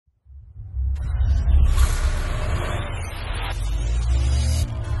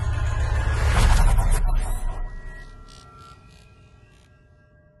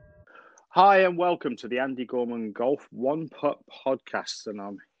Hi and welcome to the Andy Gorman Golf One Putt podcast, and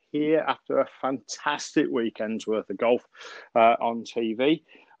I'm here after a fantastic weekend's worth of golf on TV.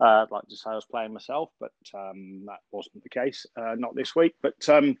 I'd like to say I was playing myself, but that wasn't the case. Not this week, but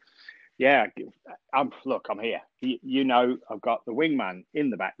yeah, I'm here. You know, I've got the wingman in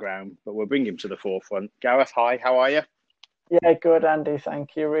the background, but we'll bring him to the forefront. Gareth, hi, how are you? Yeah, good, Andy.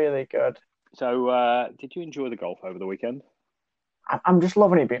 Thank you. Really good. So, did you enjoy the golf over the weekend? I'm just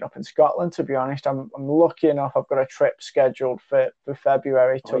loving it being up in Scotland, to be honest. I'm lucky enough. I've got a trip scheduled for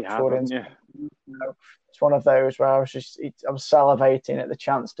February, Oh, you touch have, wood. haven't And you? it's one of those where I was salivating at the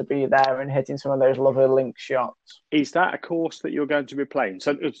chance to be there and hitting some of those lovely link shots. Is that a course that you're going to be playing?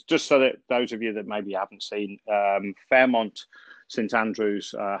 So it's just so that those of you that maybe haven't seen, Fairmont St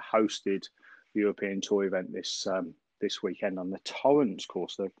Andrews hosted the European Tour event this weekend on the Torrance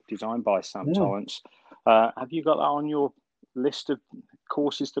course, designed by Sam Mm. Torrance. Have you got that on your list of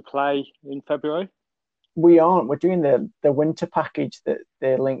courses to play in February? We aren't. We're doing the winter package that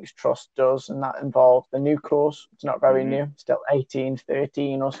the Links Trust does, and that involves the new course. It's not very Mm-hmm. new, still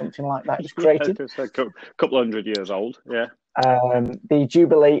 1813 or something like that. It was Yeah, created. it's a couple hundred years old. Yeah. The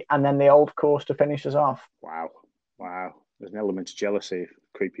Jubilee, and then the old course to finish us off. Wow. Wow. There's an element of jealousy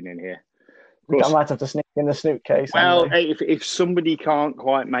creeping in here. Of I course. might have to sneak in the snoot case, Well, Andy. if somebody can't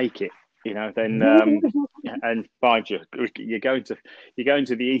quite make it, then and mind you, you're going to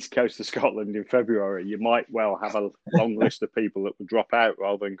the east coast of Scotland in February. You might well have a long list of people that would drop out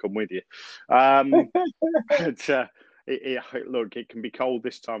rather than come with you. But look, it can be cold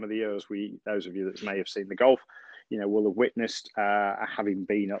this time of the year, as those of you that may have seen the golf, will have witnessed, having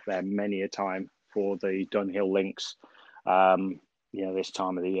been up there many a time for the Dunhill Links. This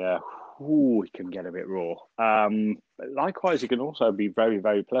time of the year. Ooh, it can get a bit raw. But likewise, it can also be very,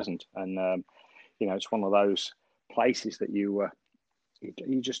 very pleasant. And, it's one of those places that you're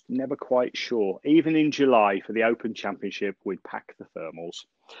just never quite sure. Even in July for the Open Championship, we'd pack the thermals.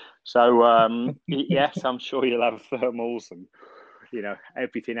 So, yes, I'm sure you'll have thermals and,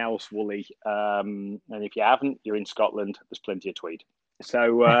 everything else woolly. And if you haven't, you're in Scotland. There's plenty of tweed.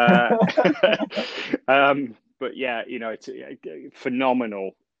 So, but yeah, it's a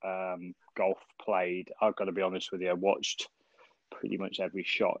phenomenal golf played. I've got to be honest with you, I watched pretty much every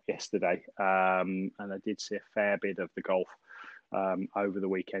shot yesterday, and I did see a fair bit of the golf over the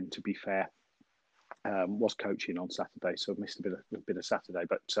weekend. To be fair, was coaching on Saturday, so I missed a bit of Saturday.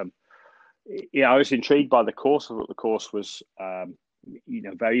 But I was intrigued by the course. I thought the course was,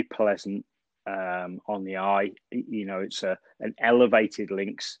 very pleasant on the eye. It's an elevated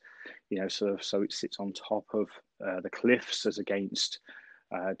links. So it sits on top of the cliffs as against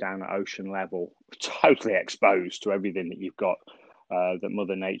down at ocean level, totally exposed to everything that you've got that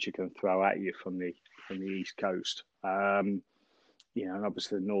Mother Nature can throw at you from the east coast. And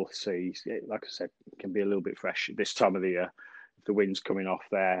obviously the North Sea, like I said, can be a little bit fresh this time of the year if the wind's coming off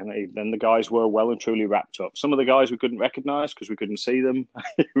there. And then the guys were well and truly wrapped up. Some of the guys we couldn't recognise because we couldn't see them.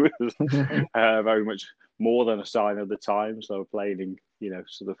 It was very much more than a sign of the times. They were playing in,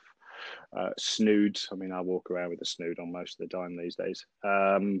 sort of snoods. I mean, I walk around with a snood on most of the time these days.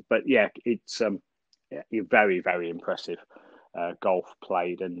 But yeah, it's very, very impressive golf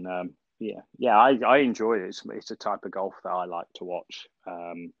played, and I enjoy it. It's a type of golf that I like to watch.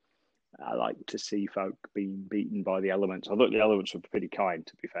 I like to see folk being beaten by the elements. I thought the elements were pretty kind,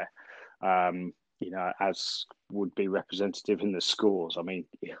 to be fair. As would be representative in the scores. I mean,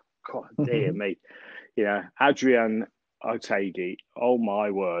 God, dear me, Adrian Otegi, oh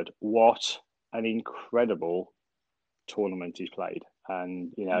my word, what an incredible tournament he's played.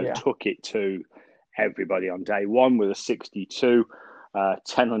 And, took it to everybody on day one with a 62,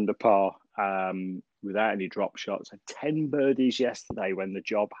 10 under par, without any drop shots. And 10 birdies yesterday when the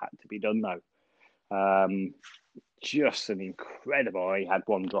job had to be done, though. Just an incredible, he had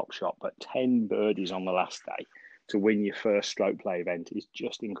one drop shot, but 10 birdies on the last day to win your first stroke play event is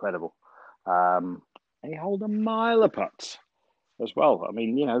just incredible. He held a mile of putts as well. I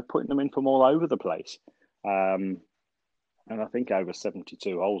mean, putting them in from all over the place. And I think over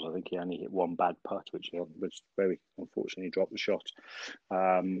 72 holes, I think he only hit one bad putt, which was very unfortunately dropped the shot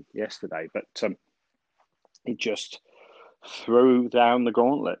yesterday. But he just threw down the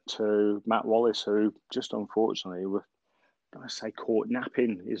gauntlet to Matt Wallace, who just unfortunately, I say caught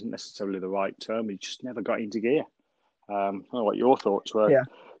napping isn't necessarily the right term. He just never got into gear. I don't know what your thoughts were, Yeah.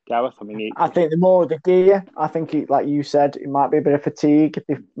 Gareth. I mean, I think the more the gear, I think, like you said, it might be a bit of fatigue.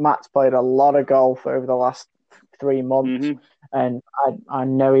 Matt's played a lot of golf over the last 3 months, and I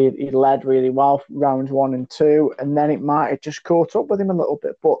know he led really well rounds 1 and 2, and then it might have just caught up with him a little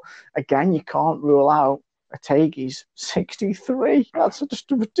bit. But again, you can't rule out Otagi's 63. That's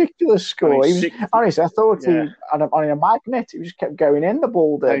just a ridiculous score. I mean, Honestly, I thought yeah. he had on a magnet. He just kept going in, the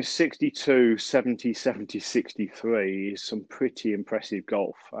ball did. 62, 70, 70, 63 is some pretty impressive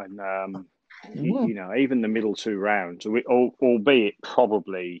golf. And, even the middle two rounds, albeit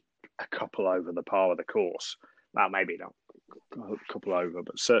probably a couple over the par of the course. Well, maybe not a couple over,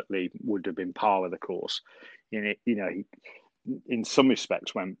 but certainly would have been par of the course. He, in some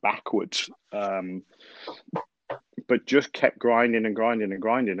respects, went backwards. But just kept grinding and grinding and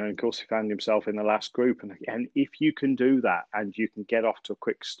grinding. And of course, he found himself in the last group. And if you can do that and you can get off to a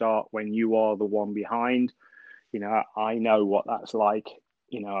quick start when you are the one behind, I know what that's like.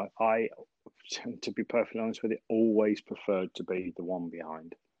 I, to be perfectly honest with you, always preferred to be the one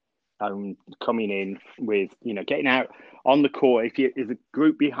behind. Coming in with, getting out on the court. If the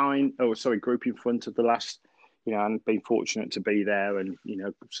group group in front of the last, and being fortunate to be there and,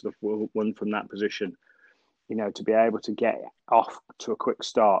 sort of won from that position. To be able to get off to a quick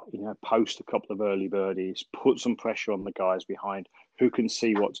start, post a couple of early birdies, put some pressure on the guys behind who can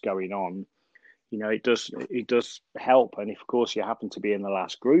see what's going on. It does help. And if, of course, you happen to be in the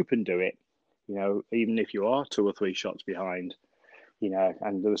last group and do it, even if you are 2 or 3 shots behind,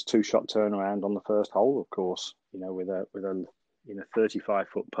 and there was 2-shot turnaround on the first hole, of course, with a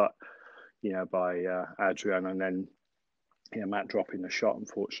 35-foot putt, by Adrian, and then Matt dropping the shot,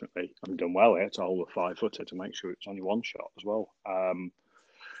 unfortunately. I've done well here to hold a 5-footer to make sure it's only 1 shot as well. And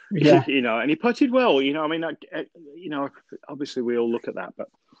he putted well. Obviously we all look at that, but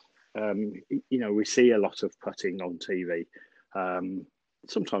we see a lot of putting on TV.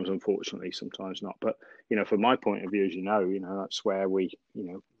 Sometimes, unfortunately, sometimes not. But from my point of view, as that's where we,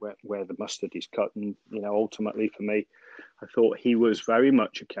 where the mustard is cut. And ultimately for me, I thought he was very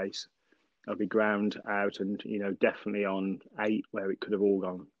much a case. I'll be ground out and, definitely on 8 where it could have all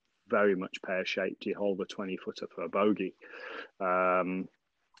gone very much pear-shaped. You hold a 20-footer for a bogey on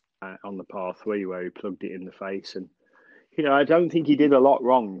the par 3 where he plugged it in the face. And, I don't think he did a lot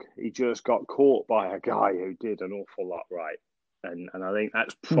wrong. He just got caught by a guy who did an awful lot right. And I think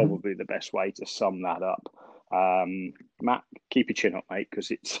that's probably the best way to sum that up. Matt, keep your chin up, mate,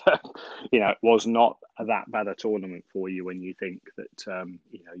 because it's, it was not that bad a tournament for you when you think that,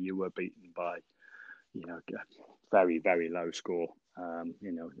 you were beaten by, a very, very low score,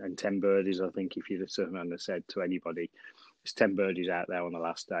 and 10 birdies. I think if you'd have said to anybody, there's 10 birdies out there on the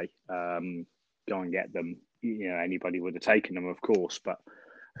last day, go and get them. Anybody would have taken them, of course, but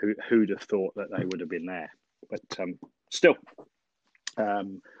who'd have thought that they would have been there? But still,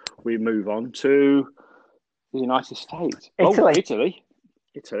 we move on to the United States. Italy.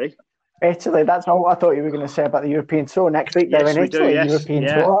 Italy. That's all I thought you were going to say about the European Tour. Next week they're in Italy. Yes. European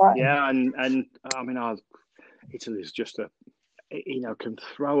Tour. Yeah, and I mean, Italy's just can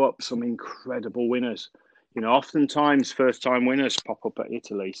throw up some incredible winners. Oftentimes first-time winners pop up at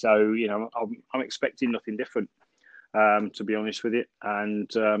Italy. So I'm expecting nothing different, to be honest with you.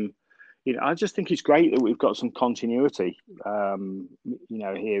 And I just think it's great that we've got some continuity,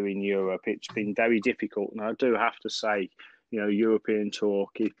 here in Europe. It's been very difficult. And I do have to say, European Tour,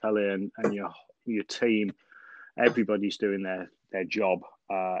 Keith Kelly and your team, everybody's doing their job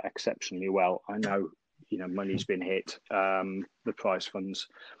exceptionally well. I know, money's been hit. The prize funds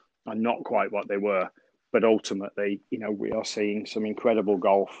are not quite what they were. But ultimately, we are seeing some incredible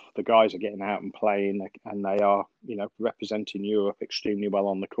golf. The guys are getting out and playing, and they are, representing Europe extremely well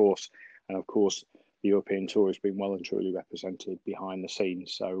on the course. And of course, the European Tour has been well and truly represented behind the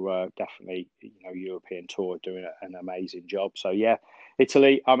scenes. So definitely, European Tour doing an amazing job. So yeah,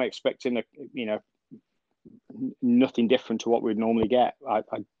 Italy, I'm expecting nothing different to what we'd normally get. A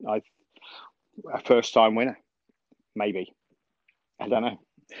first-time winner, maybe. I don't know.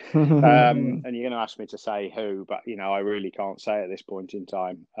 And you're going to ask me to say who, but I really can't say at this point in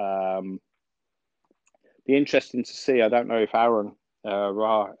time. Be interesting to see. I don't know if Aaron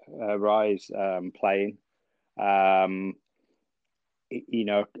Rai is playing. At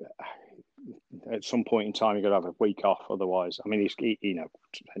some point in time, you've got to have a week off. Otherwise, I mean, he's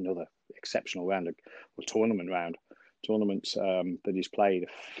another exceptional round, or tournaments that he's played,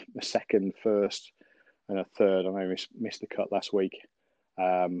 a second, first, and a third. I know he missed the cut last week.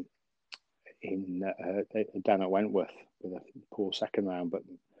 Down at Wentworth with a poor second round, but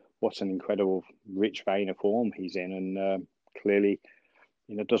what an incredible rich vein of form he's in, and clearly,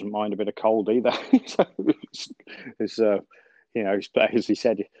 doesn't mind a bit of cold either. So as he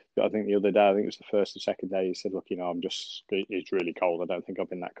said, I think the other day, I think it was the first or second day, he said, "Look, it's really cold. I don't think I've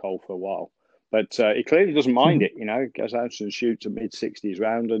been that cold for a while." But he clearly doesn't mind it. Goes out and shoots a mid-60s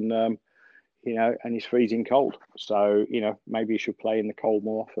round, and and he's freezing cold. So, maybe he should play in the cold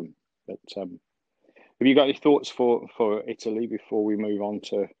more often. But Have you got any thoughts for Italy before we move on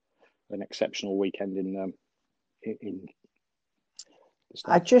to an exceptional weekend in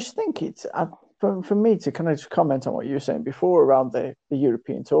I just think for me to kind of just comment on what you were saying before around the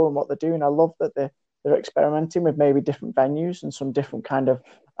European tour and what they're doing. I love that they're experimenting with maybe different venues and some different kind of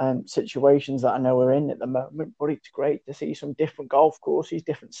situations that I know we're in at the moment. But it's great to see some different golf courses,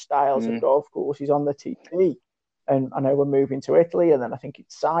 different styles of golf courses on the TV. And I know we're moving to Italy, and then I think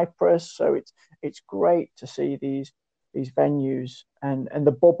it's Cyprus. So it's great to see these venues and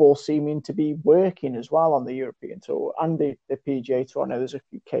the bubble seeming to be working as well on the European Tour and the PGA Tour. I know there's a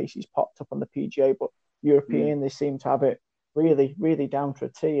few cases popped up on the PGA, but European, they seem to have it really, really down to a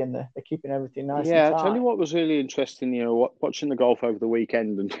T, and they're keeping everything nice and tight. I'll tell you what was really interesting, watching the golf over the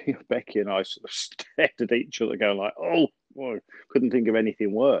weekend, and Becky and I sort of stared at each other going like, oh, well, couldn't think of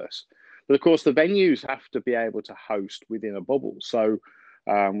anything worse. But of course, the venues have to be able to host within a bubble. So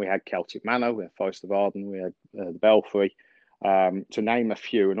we had Celtic Manor, we had Forest of Arden, we had the Belfry, to name a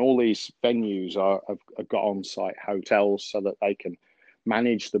few. And all these venues have got on-site hotels so that they can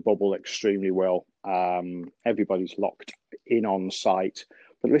manage the bubble extremely well. Everybody's locked in on site.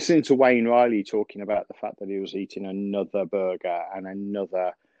 But listening to Wayne Riley talking about the fact that he was eating another burger and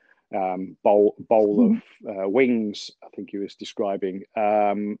another bowl of wings, I think he was describing,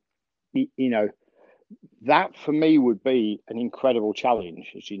 that for me would be an incredible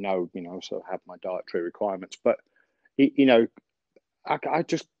challenge. As you know, I sort of have my dietary requirements, but I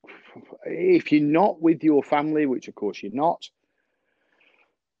just, if you're not with your family, which of course you're not,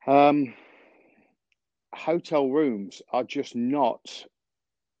 hotel rooms are just not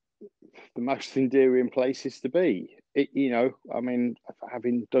the most endearing places to be.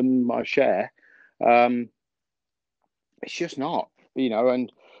 Having done my share, it's just not,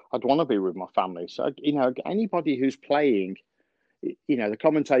 and I'd want to be with my family. So, anybody who's playing, the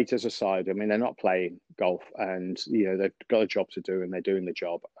commentators aside, they're not playing golf, and, they've got a job to do and they're doing the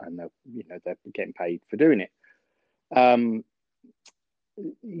job, and they're getting paid for doing it.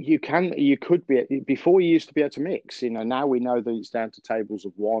 You could be, before you used to be able to mix, now we know that it's down to tables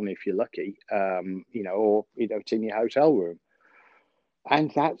of one if you're lucky, or, it's in your hotel room.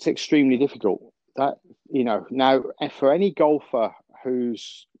 And that's extremely difficult. That, now for any golfer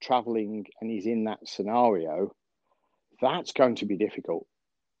who's traveling and he's in that scenario, that's going to be difficult.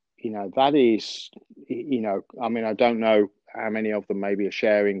 That is, I don't know how many of them maybe are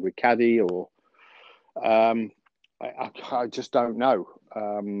sharing with caddy or, I just don't know.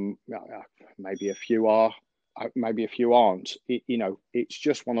 Maybe a few are, maybe a few aren't. It's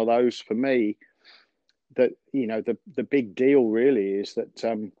just one of those for me that, the big deal really is that,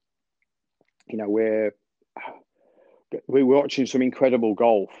 we're watching some incredible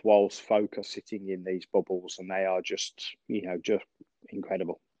golf whilst folk are sitting in these bubbles, and they are just, just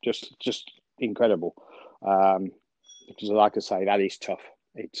incredible, just incredible. Because like I say, that is tough.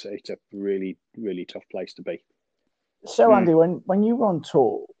 It's a really, really tough place to be. So, Andy, when you were on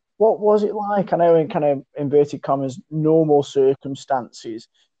tour, what was it like? I know in kind of inverted commas, normal circumstances,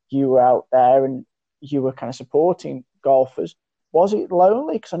 you were out there and you were kind of supporting golfers. Was it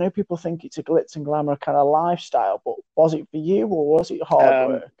lonely? Because I know people think it's a glitz and glamour kind of lifestyle, but was it for you, or was it hard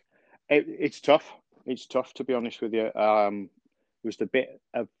work? It's tough. It's tough, to be honest with you. It was the bit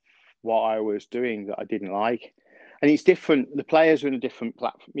of what I was doing that I didn't like. And it's different. The players are in a different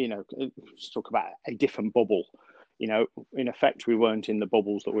platform, let's talk about a different bubble. In effect, we weren't in the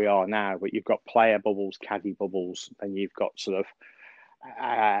bubbles that we are now, but you've got player bubbles, caddy bubbles, and you've got sort of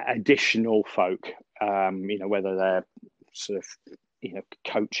additional folk, whether they're sort of,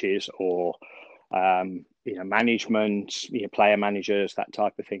 coaches or, management, player managers, that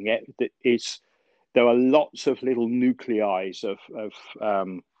type of thing. There are lots of little nuclei of sort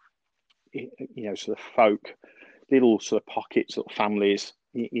of folk, little sort of pockets, little families,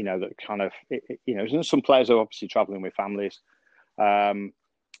 that kind of, some players are obviously traveling with families, and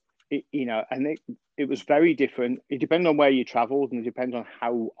it was very different. It depended on where you traveled, and it depended on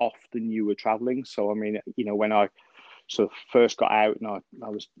how often you were traveling. So, when I sort of first got out, and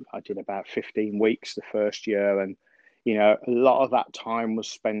I did about 15 weeks the first year, and, a lot of that time was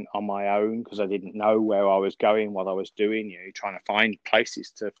spent on my own because I didn't know where I was going, what I was doing, trying to find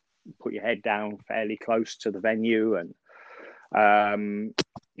places to put your head down fairly close to the venue, and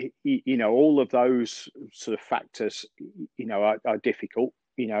all of those sort of factors are difficult.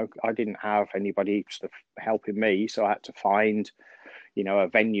 I didn't have anybody sort of helping me, so I had to find a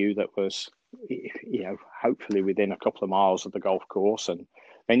venue that was hopefully within a couple of miles of the golf course, and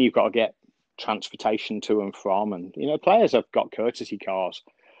then you've got to get transportation to and from, and players have got courtesy cars,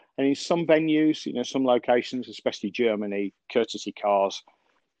 and in some venues, some locations, especially Germany, courtesy cars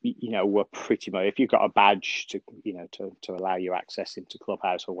were pretty much, if you've got a badge to to allow you access into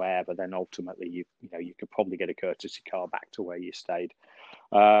clubhouse or wherever, then ultimately you could probably get a courtesy car back to where you stayed.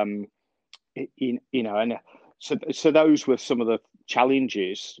 And so those were some of the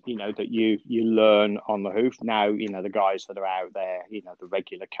challenges that you learn on the hoof. Now the guys that are out there, the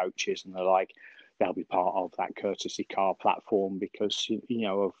regular coaches and the like, they'll be part of that courtesy car platform because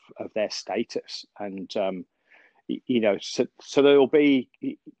of their status. And so there'll be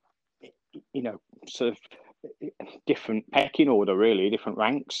sort of different pecking order, really, different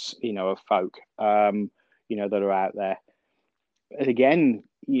ranks of folk that are out there. And again,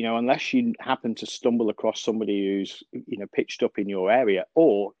 unless you happen to stumble across somebody who's pitched up in your area,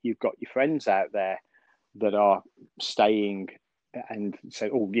 or you've got your friends out there that are staying and say,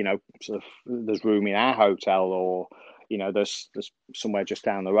 sort of there's room in our hotel, or there's somewhere just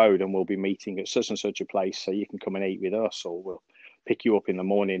down the road and we'll be meeting at such and such a place, so you can come and eat with us, or we'll pick you up in the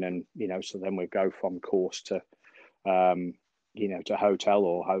morning, and so then we go from course to to hotel,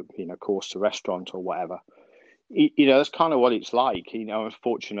 or course to restaurant or whatever. That's kind of what it's like. I'm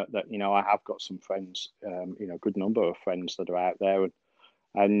fortunate that I have got some friends, a good number of friends that are out there,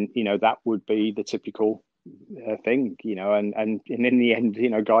 and that would be the typical thing, and in the end,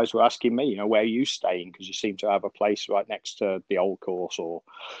 guys were asking me, where are you staying? Because you seem to have a place right next to the old course, or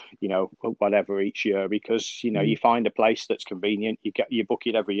whatever, each year, because you find a place that's convenient. You book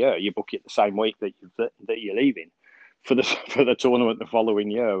it every year. You book it the same week that you're leaving for the tournament the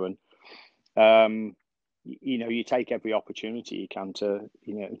following year, and you take every opportunity you can to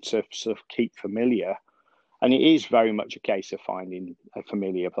to sort of keep familiar. And it is very much a case of finding a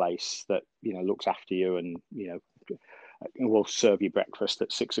familiar place that looks after you, and will serve you breakfast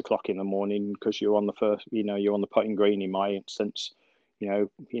at 6 o'clock in the morning because you're on the first, you're on the putting green in my instance, by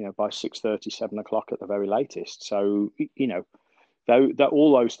 6:30, 7 o'clock at the very latest. So though that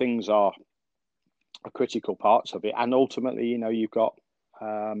all those things are critical parts of it, and ultimately you've got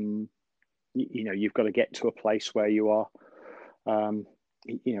you've got to get to a place where you are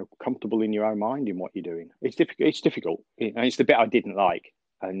comfortable in your own mind in what you're doing. It's difficult. It's the bit I didn't like,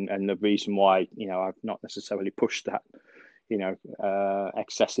 and the reason why I've not necessarily pushed that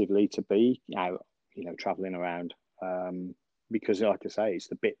excessively to be out traveling around, because like I say, it's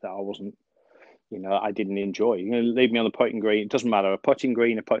the bit that I wasn't I didn't enjoy. Leave me on the putting green, it doesn't matter, a putting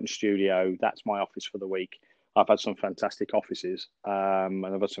green, a putting studio, that's my office for the week. I've had some fantastic offices, and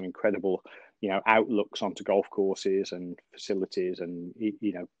I've had some incredible outlooks onto golf courses and facilities, and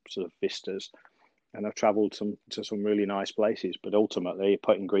sort of vistas, and I've travelled to some really nice places. But ultimately,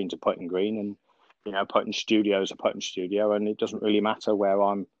 putting green's a putting green, and putting studio's a putting studio, and it doesn't really matter where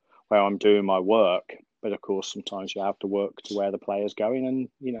I'm doing my work. But of course, sometimes you have to work to where the player's going, and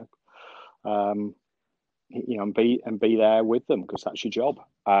and be there with them, because that's your job.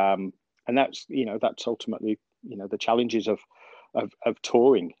 And that's that's ultimately the challenges of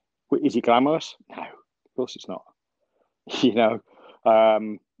touring. Is it glamorous? No, of course it's not.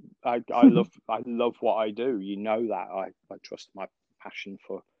 I love what I do. That I trust my passion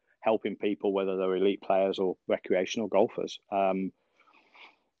for helping people, whether they're elite players or recreational golfers. I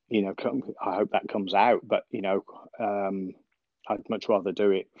hope that comes out, but I'd much rather do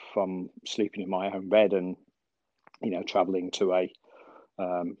it from sleeping in my own bed and traveling to a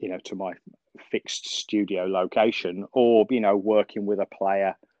to my fixed studio location, or working with a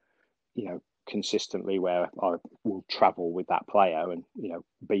player consistently, where I will travel with that player and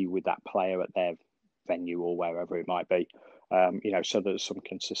be with that player at their venue or wherever it might be, so there's some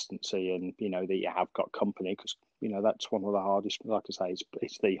consistency, and that you have got company, because that's one of the hardest, like I say,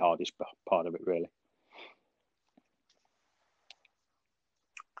 it's the hardest part of it, really.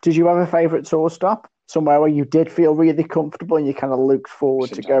 Did you have a favourite tour stop? Somewhere where you did feel really comfortable and you kind of looked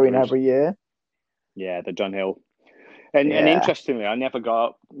forward to going every year? Yeah, the Dunhill. And interestingly, I never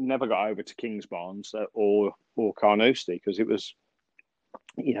got over to Kingsbarns or Carnoustie, because it was,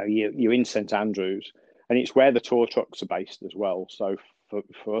 you're in St Andrews, and it's where the tour trucks are based as well. So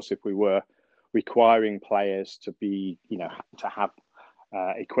for us, if we were requiring players to be, to have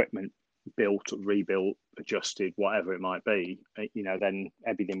equipment built, rebuilt, adjusted, whatever it might be, then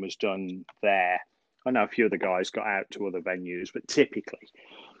everything was done there. I know a few of the guys got out to other venues, but typically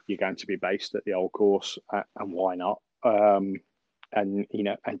you're going to be based at the old course, and why not? And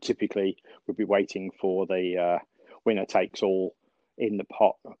typically we'd be waiting for the winner takes all in the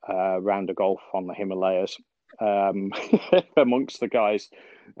pot round of golf on the Himalayas, amongst the guys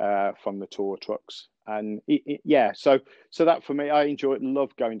from the tour trucks. And so that for me, I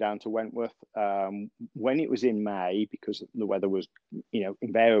loved going down to Wentworth when it was in May, because the weather was,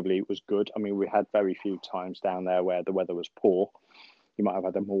 invariably it was good. I mean, we had very few times down there where the weather was poor. you might have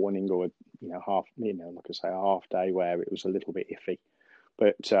had a morning or like I say, a half day where it was a little bit iffy.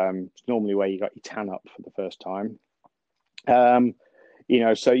 But it's normally where you got your tan up for the first time. So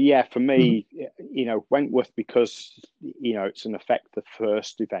yeah, for me, Wentworth, because it's in effect the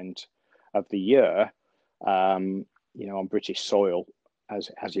first event of the year, on British soil,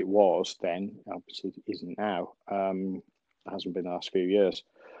 as it was then, obviously it isn't now. Hasn't been the last few years.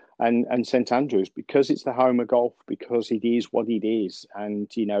 And St Andrews, because it's the home of golf, because it is what it is, and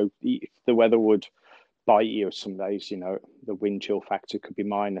the weather would bite you some days. The wind chill factor could be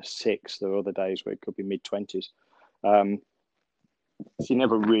 -6. There are other days where it could be mid-20s. So you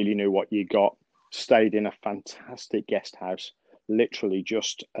never really knew what you got. Stayed in a fantastic guest house, literally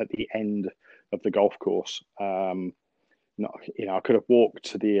just at the end of the golf course. I could have walked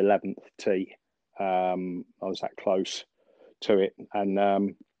to the 11th tee. I was that close to it, and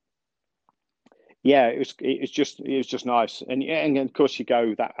it was just nice. And of course, you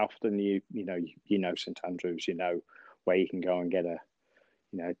go that often. You know St Andrews. You know where you can go and get a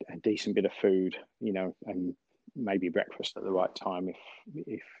decent bit of food. And maybe breakfast at the right time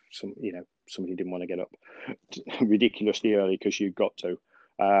if somebody didn't want to get up ridiculously early because you got to.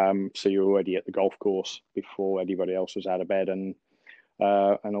 So you're already at the golf course before anybody else was out of bed, and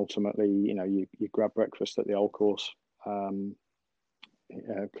ultimately, you grab breakfast at the old course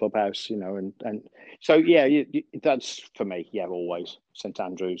clubhouse, and so that's for me. Yeah, always St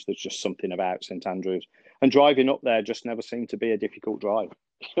Andrews. There's just something about St Andrews, and driving up there just never seemed to be a difficult drive,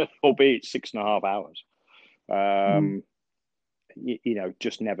 albeit 6.5 hours.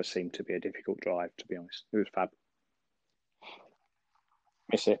 Just never seemed to be a difficult drive, to be honest. It was fab.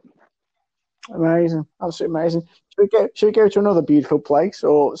 Miss it. Amazing, absolutely amazing. Should we go to another beautiful place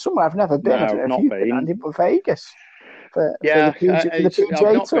or somewhere I've never been? No, I don't know not if you've been, Andy, but Vegas for the I've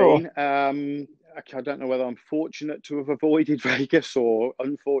PGA not Tour. been. I don't know whether I'm fortunate to have avoided Vegas or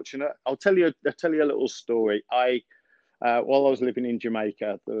unfortunate. I'll tell you a little story. While I was living in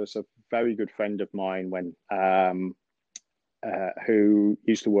Jamaica, there was a very good friend of mine who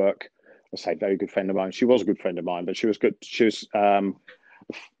used to work. I say very good friend of mine. She was a good friend of mine, but she was good.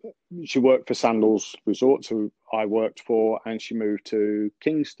 She worked for Sandals Resorts, who I worked for, and she moved to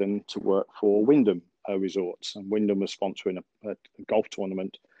Kingston to work for Wyndham Resorts. And Wyndham was sponsoring a golf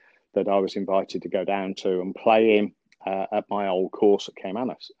tournament that I was invited to go down to and play in at my old course at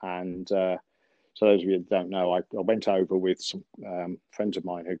Caymanas. And so those of you that don't know, I went over with some friends of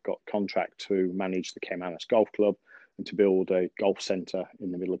mine who got contract to manage the Caymanas Golf Club and to build a golf centre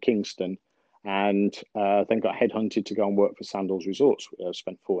in the middle of Kingston. And then got headhunted to go and work for Sandals Resorts.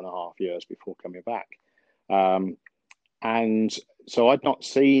 Spent 4.5 years before coming back. And so I'd not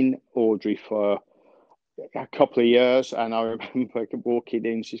seen Audrey for a couple of years. And I remember walking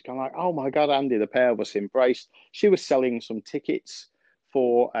in, she's kind of like, "Oh my God, Andy," the pair of us embraced. She was selling some tickets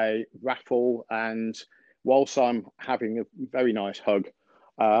for a raffle. And whilst I'm having a very nice hug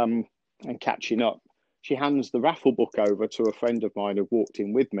and catching up, she hands the raffle book over to a friend of mine who walked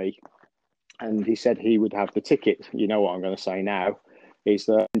in with me. And he said he would have the ticket. You know what I'm going to say now is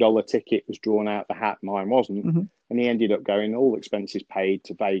the $1 ticket was drawn out the hat. Mine wasn't. Mm-hmm. And he ended up going all expenses paid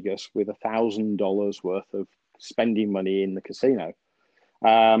to Vegas with $1,000 worth of spending money in the casino.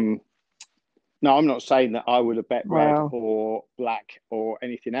 No, I'm not saying that I would have bet red or black or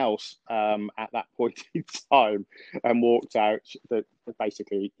anything else at that point in time and walked out. That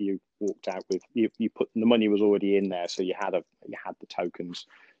basically you walked out with you put the money was already in there, so you had the tokens,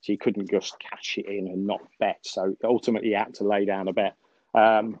 so you couldn't just cash it in and not bet. So ultimately, you had to lay down a bet.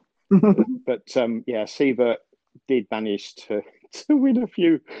 But Sievert did manage to win a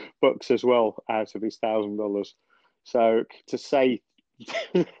few bucks as well out of his $1,000. So to say,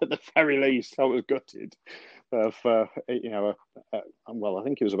 at the very least, I was gutted. I think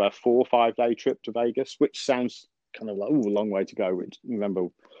it was about a 4 or 5 day trip to Vegas, which sounds kind of like a long way to go. Which, remember,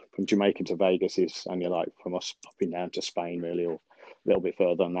 from Jamaica to Vegas is only like from us popping down to Spain, really, or a little bit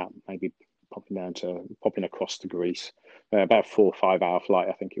further than that, maybe popping across to Greece. About 4 or 5 hour flight,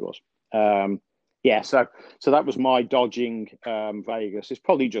 I think it was. So that was my dodging Vegas. It's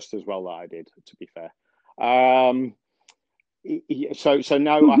probably just as well that I did, to be fair. So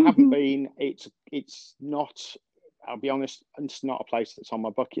no, I haven't been. It's not. I'll be honest. It's not a place that's on my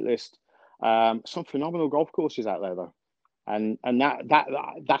bucket list. Some phenomenal golf courses out there though, and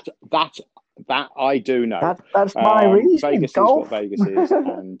that I do know. That's my reason. Vegas golf. Is what Vegas is,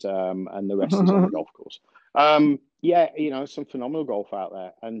 and the rest is on the golf course. Some phenomenal golf out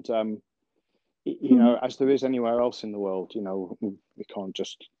there, and as there is anywhere else in the world, we can't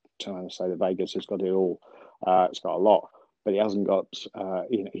just turn and say that Vegas has got it all. It's got a lot. but he hasn't got,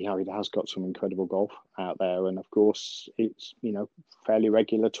 he has got some incredible golf out there, and of course it's fairly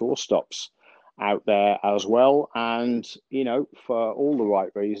regular tour stops out there as well, and for all the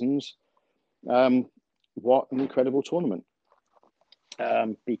right reasons. What an incredible tournament!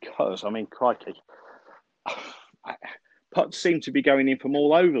 Because crikey, putts seem to be going in from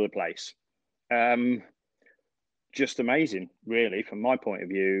all over the place. Just amazing, really, from my point of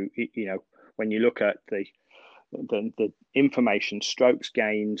view. When you look at the information, strokes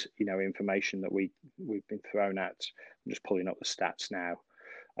gained, information that we've been thrown at. I'm just pulling up the stats now.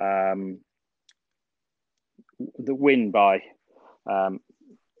 The win by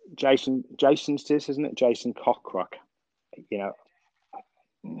Jason's this, isn't it? Jason Kokrak. Yeah,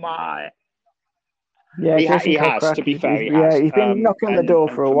 he has. To be fair, he has. He's been knocking the door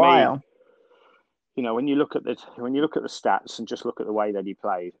for a while. When you look at the stats and just look at the way that he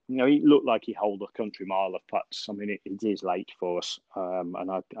played, he looked like he held a country mile of putts. It is late for us,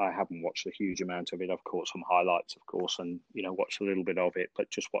 and I haven't watched a huge amount of it. I've caught some highlights, of course, and watched a little bit of it. But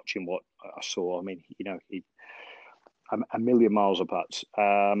just watching what I saw, he a million miles of putts.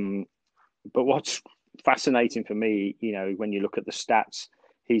 But what's fascinating for me, when you look at the stats,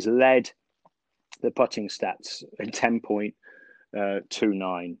 he's led the putting stats in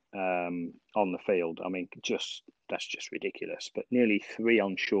 10.29 on the field. That's just ridiculous. But nearly 3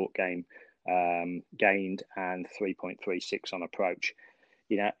 on short game gained and 3.36 on approach.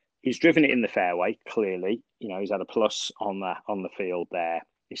 He's driven it in the fairway. Clearly, he's had a plus on the field there.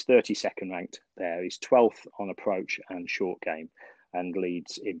 He's 32nd ranked there. He's 12th on approach and short game, and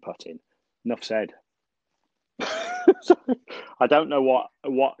leads in putting. Enough said. I don't know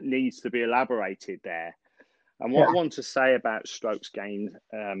what needs to be elaborated there. And what I want to say about strokes gained,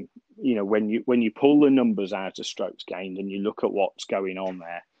 when you pull the numbers out of strokes gained and you look at what's going on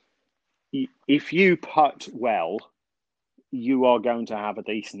there, if you putt well, you are going to have a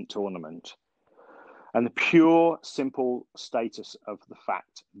decent tournament. And the pure, simple status of the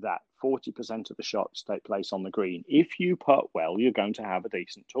fact that 40% of the shots take place on the green, if you putt well, you're going to have a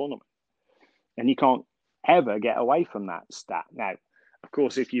decent tournament. And you can't ever get away from that stat. Now, of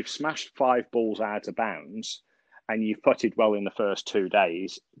course, if you've smashed 5 balls out of bounds and you've putted well in the first 2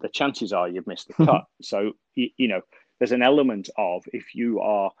 days, the chances are you've missed the cut. So, there's an element of, if you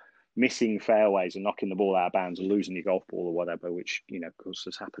are missing fairways and knocking the ball out of bounds and losing your golf ball or whatever, which, of course,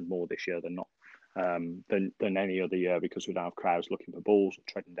 has happened more this year than not, than any other year, because we don't have crowds looking for balls or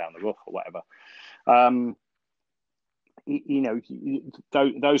treading down the rough or whatever.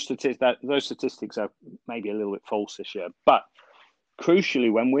 Those statistics are maybe a little bit false this year, but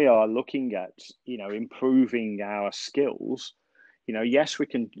crucially, when we are looking at improving our skills, yes, we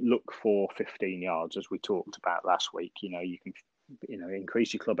can look for 15 yards as we talked about last week. You can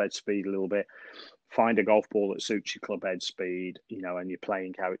increase your club head speed a little bit, find a golf ball that suits your club head speed, and your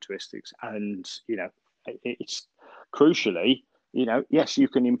playing characteristics, and it's crucially, yes, you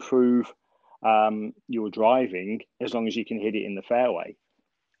can improve your driving as long as you can hit it in the fairway,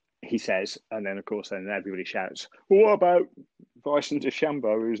 he says. And then, of course, then everybody shouts, well, what about Bryson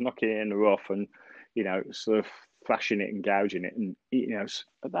DeChambeau, who's knocking it in the rough and, sort of flashing it and gouging it? And,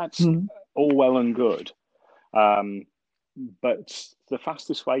 that's all well and good. But the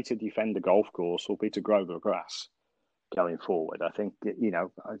fastest way to defend a golf course will be to grow the grass going forward. I think,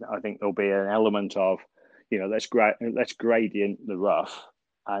 I think there'll be an element of, let's gradient the rough.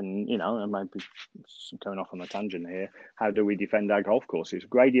 And, I might be going off on a tangent here. How do we defend our golf courses?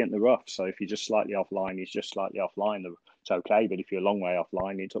 Gradient the rough. So if you're just slightly offline, it's just slightly offline. It's okay. But if you're a long way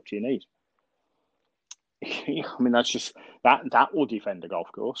offline, it's up to your knees. That's just, that will defend a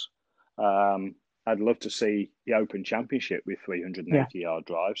golf course. I'd love to see the Open Championship with 380-yard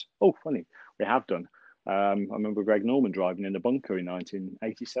drives. Oh, funny. We have done. I remember Greg Norman driving in a bunker in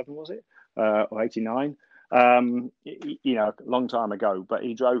 1987, was it? Or 89? A long time ago, but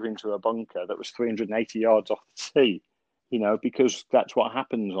he drove into a bunker that was 380 yards off the tee, because that's what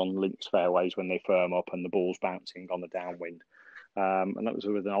happens on links fairways when they firm up and the ball's bouncing on the downwind. And that was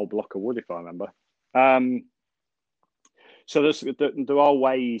with an old block of wood, if I remember. So there are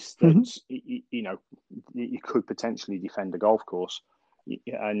ways that, you could potentially defend a golf course.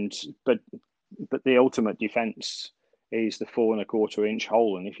 But the ultimate defense is the 4 1/4 inch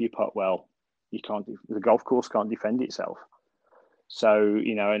hole. And if you putt well, the golf course can't defend itself. So,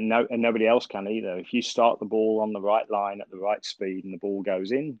 and nobody else can either. If you start the ball on the right line at the right speed and the ball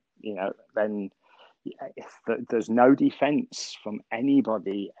goes in, then if there's no defense from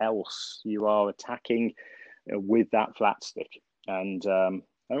anybody else. You are attacking with that flat stick. And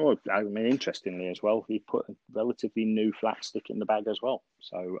interestingly as well, he put a relatively new flat stick in the bag as well.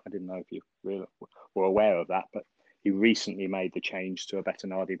 So I didn't know if you really were aware of that, but he recently made the change to a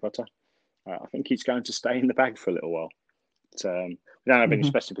Bettinardi putter. I think he's going to stay in the bag for a little while. But, we don't have any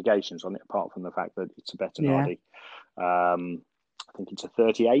specifications on it apart from the fact that it's a Bettinardi. I think it's a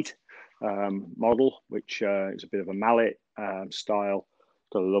 38 model, which is a bit of a mallet style.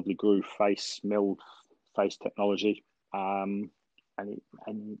 Got a lovely groove face, milled face technology, and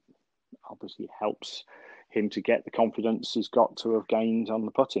obviously helps him to get the confidence he's got to have gained on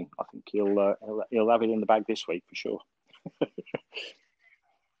the putting. I think he'll have it in the bag this week for sure.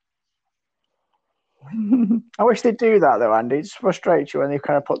 I wish they'd do that though, Andy. It just frustrates you when they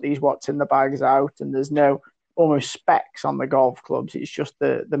kind of put these what's in the bags out and there's no almost specs on the golf clubs. It's just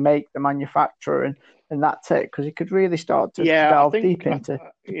the make, the manufacturer, and that's it. Because you could really start to delve deep into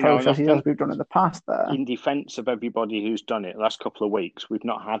the processes as we've done in the past there. In defence of everybody who's done it the last couple of weeks, we've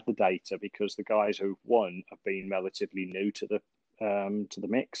not had the data because the guys who've won have been relatively new to the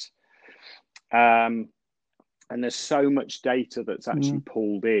mix. And there's so much data that's actually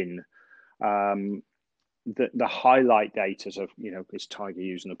pulled in. The highlight data of, is Tiger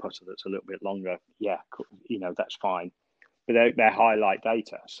using a putter that's a little bit longer? Yeah, that's fine. But they're highlight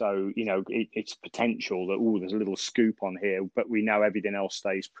data. So, it's potential that, there's a little scoop on here, but we know everything else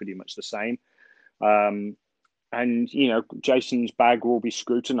stays pretty much the same. And, Jason's bag will be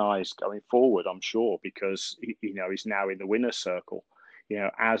scrutinised going forward, I'm sure, because, he's now in the winner's circle,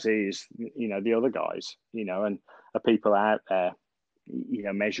 as is, the other guys, and are people out there,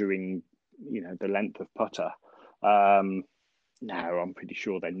 measuring, the length of putter. No, I'm pretty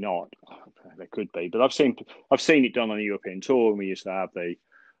sure they're not. They could be, but I've seen it done on the European Tour, and we used to have the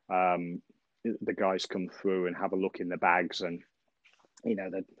guys come through and have a look in the bags, and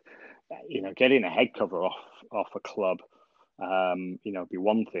getting a head cover off a club, be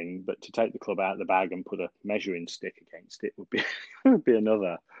one thing, but to take the club out of the bag and put a measuring stick against it would be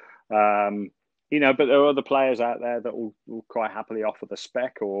another. But there are other players out there that will quite happily offer the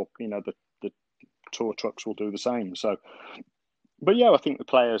spec, or the tour trucks will do the same. So, but yeah, I think the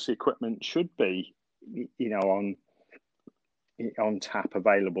players' equipment should be, on tap,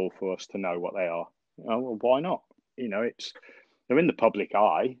 available for us to know what they are. Well, why not? They're in the public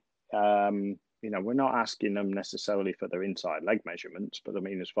eye. We're not asking them necessarily for their inside leg measurements, but I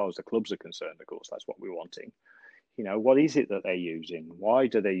mean, as far as the clubs are concerned, of course, that's what we're wanting. What is it that they're using? Why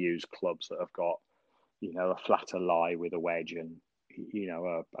do they use clubs that have got, a flatter lie with a wedge and,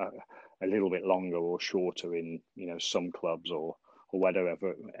 a little bit longer or shorter in, some clubs or whatever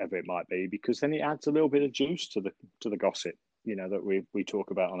it might be? Because then it adds a little bit of juice to the gossip, that we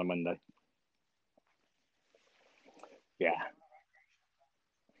talk about on a Monday. Yeah.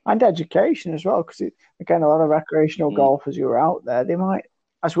 And education as well, because again, a lot of recreational golfers who are out there, they might,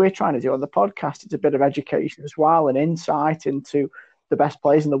 as we're trying to do on the podcast, it's a bit of education as well, and insight into the best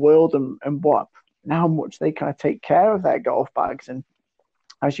players in the world and how much they kind of take care of their golf bags. And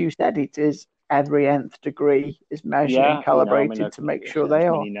as you said, it is every nth degree is measured and calibrated to make sure they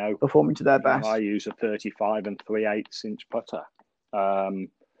are performing to their best. I use a 35 and 3/8 inch putter, and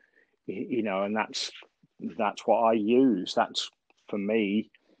that's what I use. That's, for me,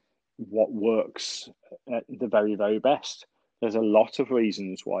 what works at the very, very best. There's a lot of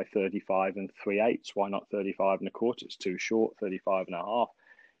reasons why 35 and 3/8. Why not 35 and a quarter? It's too short. 35 and a half.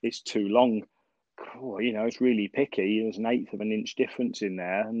 It's too long. It's really picky. There's an eighth of an inch difference in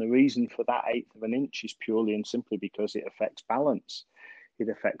there. And the reason for that eighth of an inch is purely and simply because it affects balance. It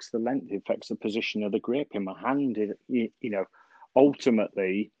affects the length. It affects the position of the grip in my hand.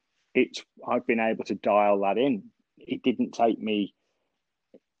 Ultimately, I've been able to dial that in. It didn't take me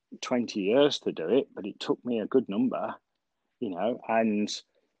 20 years to do it, but it took me a good number, and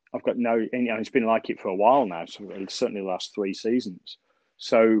I've got it's been like it for a while now, so certainly the last 3 seasons.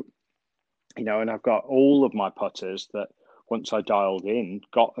 So, and I've got all of my putters that once I dialed in,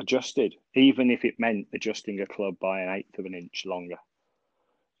 got adjusted, even if it meant adjusting a club by an eighth of an inch longer,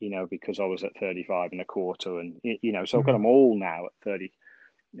 because I was at 35 and a quarter, and, so I've got them all now at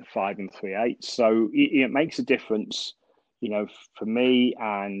 35 and 3/8. So it makes a difference, for me.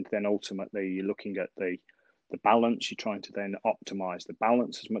 And then ultimately you're looking at the balance. You're trying to then optimize the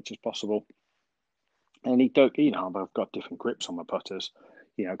balance as much as possible. And I've got different grips on my putters,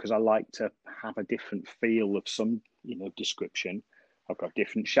 because I like to have a different feel of some, description. I've got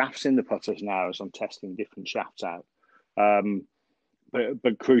different shafts in the putters now as I'm testing different shafts out.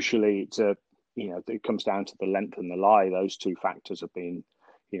 But crucially, it comes down to the length and the lie. Those two factors have been,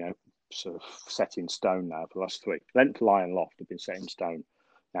 sort of set in stone now for the last 3. Length, lie, and loft have been set in stone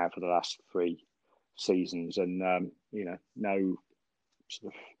now for the last 3 seasons, and no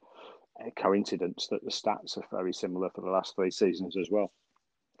sort of coincidence that the stats are very similar for the last 3 seasons as well.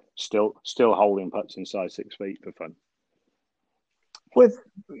 still holding putts inside 6 feet for fun.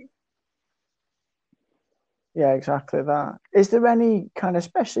 Yeah, exactly that. Is there any kind of,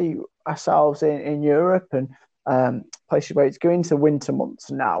 especially ourselves in Europe and places where it's going to winter months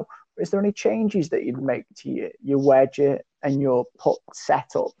now, is there any changes that you'd make to your wedge and your putt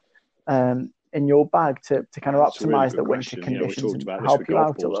setup in your bag to kind of optimize the winter conditions? We talked about this with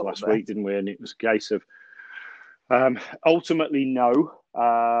golf balls last week, didn't we? And it was a case of ultimately no.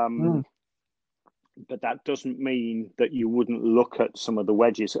 But that doesn't mean that you wouldn't look at some of the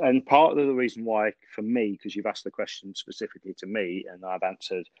wedges. And part of the reason why, for me, because you've asked the question specifically to me and I've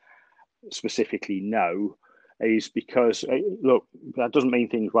answered specifically no, is because, look, that doesn't mean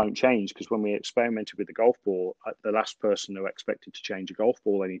things won't change, because when we experimented with the golf ball, the last person who expected to change a golf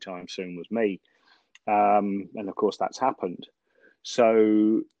ball anytime soon was me. And of course, that's happened.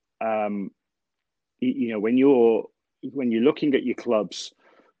 So, when you're looking at your clubs,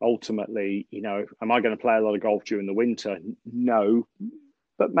 ultimately, am I going to play a lot of golf during the winter? No,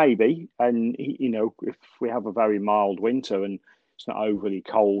 but maybe. And, if we have a very mild winter and it's not overly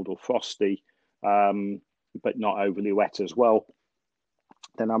cold or frosty, but not overly wet as well,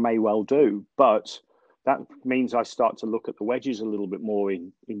 then I may well do. But that means I start to look at the wedges a little bit more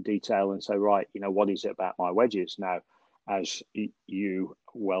in detail and say, right, what is it about my wedges? Now, as you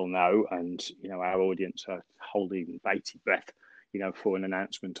well know, and, our audience are holding bated breath, for an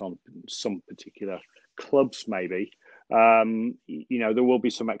announcement on some particular clubs, maybe, there will be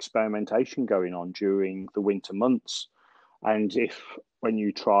some experimentation going on during the winter months. And when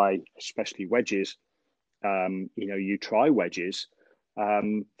you try, especially wedges, you try wedges,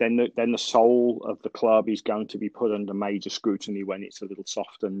 then the sole of the club is going to be put under major scrutiny when it's a little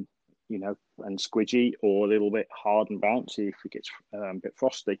soft and, and squidgy, or a little bit hard and bouncy if it gets a bit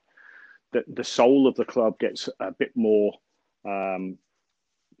frosty. The sole of the club gets a bit more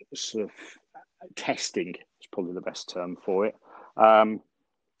sort of testing is probably the best term for it, and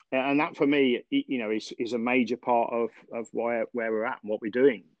that for me, is a major part of where we're at and what we're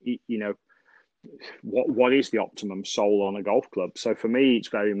doing. What is the optimum sole on a golf club? So for me, it's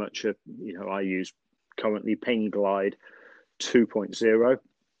very much I use currently Ping Glide 2.0.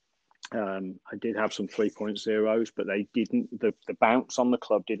 I did have some 3.0s, but they didn't. The bounce on the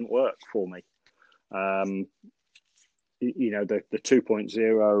club didn't work for me. The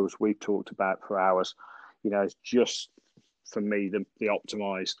 2.0s we've talked about for hours, is just for me the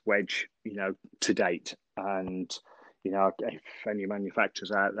optimized wedge, to date. And, if any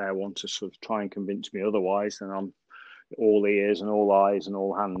manufacturers out there want to sort of try and convince me otherwise, then I'm all ears and all eyes and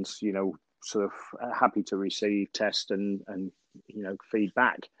all hands, sort of happy to receive, test and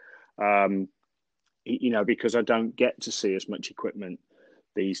feedback, because I don't get to see as much equipment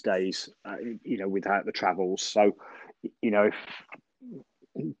these days, without the travels. So, do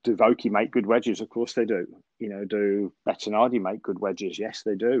Vokey make good wedges? Of course they do. Do Bettinardi make good wedges? Yes,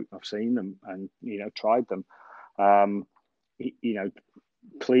 they do. I've seen them and, tried them.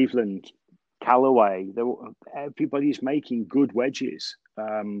 Cleveland, Callaway, everybody's making good wedges.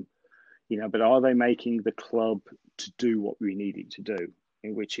 But are they making the club to do what we need it to do,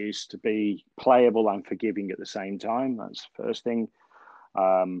 which is to be playable and forgiving at the same time? That's the first thing.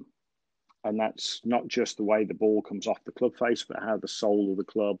 And that's not just the way the ball comes off the club face, but how the sole of the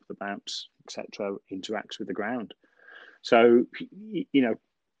club, the bounce, etc., interacts with the ground. So,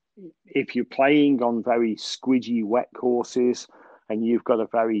 if you're playing on very squidgy, wet courses and you've got a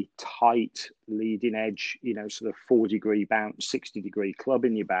very tight leading edge, sort of 4-degree bounce, 60-degree club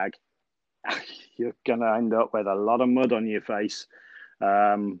in your bag, you're going to end up with a lot of mud on your face,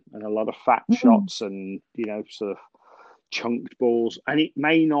 and a lot of fat shots and, sort of chunked balls. And it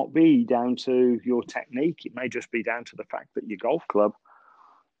may not be down to your technique. It may just be down to the fact that your golf club,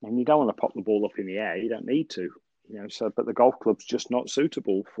 and you don't want to pop the ball up in the air. You don't need to, but the golf club's just not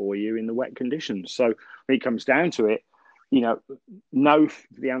suitable for you in the wet conditions. So when it comes down to it, no,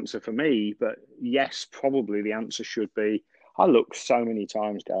 the answer for me, but yes, probably the answer should be, I look so many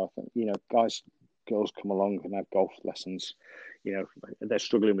times, Gareth, guys, girls come along and have golf lessons, they're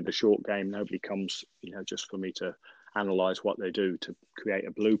struggling with the short game. Nobody comes, just for me to analyze what they do to create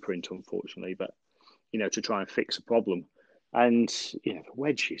a blueprint, unfortunately, but to try and fix a problem. And the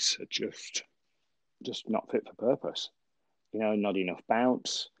wedges are just not fit for purpose. Not enough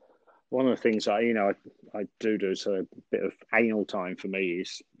bounce. One of the things I do is a bit of anal time for me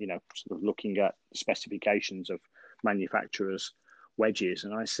is sort of looking at specifications of manufacturers' wedges,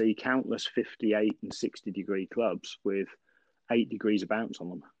 and I see countless 58 and 60-degree clubs with 8 degrees of bounce on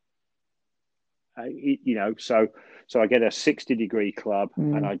them. So I get a 60-degree club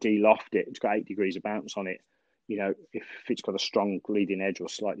and I de-loft it. It's got 8 degrees of bounce on it. if it's got a strong leading edge or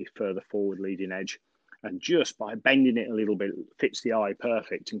slightly further forward leading edge, and just by bending it a little bit, fits the eye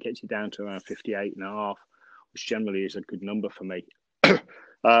perfect and gets you down to around 58.5, which generally is a good number for me.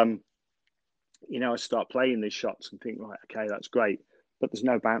 I start playing these shots and think, right, okay, that's great, but there's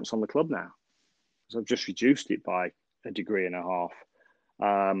no bounce on the club now. So I've just reduced it by 1.5 degrees.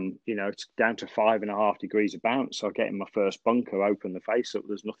 It's down to 5.5 degrees of bounce. So I get in my first bunker, open the face up.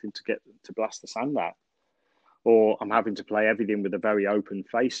 There's nothing to get to blast the sand out. Or I'm having to play everything with a very open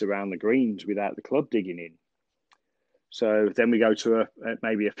face around the greens without the club digging in. So then we go to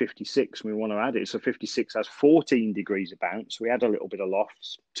maybe a 56 and we want to add it. So 56 has 14 degrees of bounce. We add a little bit of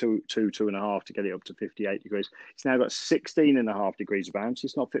lofts, 2.5 to get it up to 58 degrees. It's now got 16.5 degrees of bounce.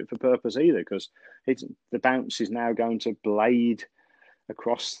 It's not fit for purpose either because the bounce is now going to blade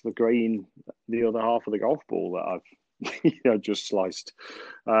across the green, the other half of the golf ball that I've just sliced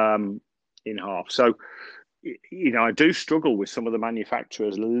in half. So, I do struggle with some of the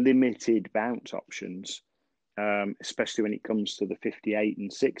manufacturers' limited bounce options. Especially when it comes to the 58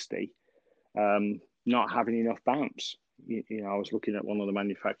 and 60, not having enough bounce. I was looking at one of the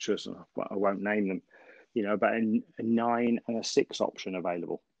manufacturers, and I won't name them, about a 9 and a 6 option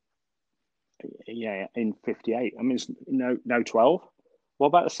available. Yeah, in 58. I mean, it's no 12. What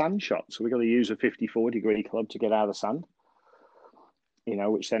about the sand shot? So we've got to use a 54-degree club to get out of the sand,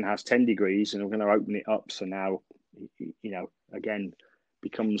 which then has 10 degrees, and we're going to open it up. So now, again,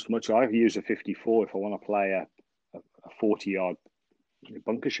 becomes much. I use a 54 if I want to play a 40-yard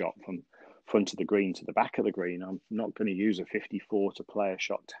bunker shot from front of the green to the back of the green. I'm not going to use a 54 to play a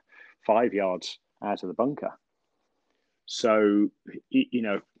shot 5 yards out of the bunker. So,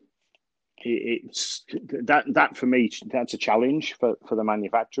 it's that for me, that's a challenge for the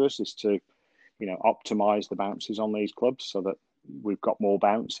manufacturers, is to, optimize the bounces on these clubs so that we've got more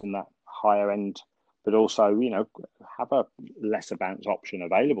bounce in that higher end, but also, have a lesser bounce option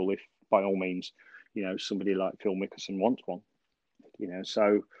available if, by all means, somebody like Phil Mickelson wants one.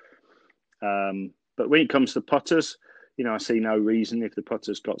 But when it comes to putters, I see no reason, if the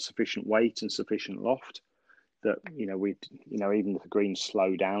putter's got sufficient weight and sufficient loft, that, even if the greens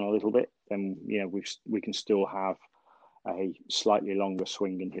slow down a little bit, then, we can still have a slightly longer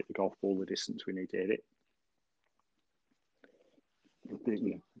swing and hit the golf ball the distance we need to hit it.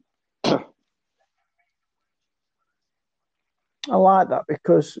 I like that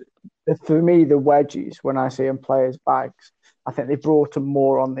because for me, the wedges, when I see them players' bags, I think they brought them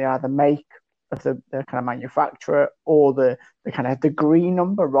more on the either make of the kind of manufacturer or the kind of degree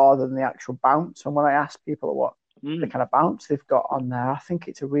number rather than the actual bounce. And when I ask people what the kind of bounce they've got on there, I think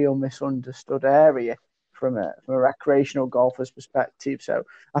it's a real misunderstood area from a recreational golfer's perspective. So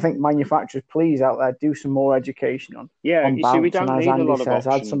I think manufacturers, please, out there, do some more education on you bounce. see, we don't and as need Andy a lot says, of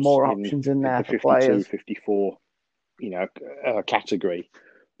options, add some more options in there the for 52, players. 54, category,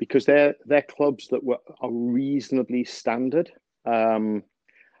 because they're clubs that are reasonably standard.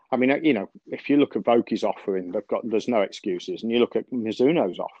 I mean, if you look at Vokey's offering, there's no excuses, and you look at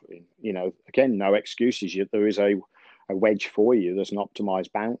Mizuno's offering, again, no excuses. There is a wedge for you. There's an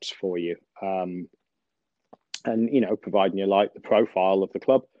optimized bounce for you, and providing you like the profile of the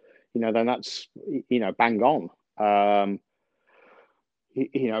club, then that's bang on.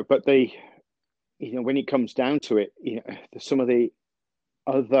 But when it comes down to it, some of the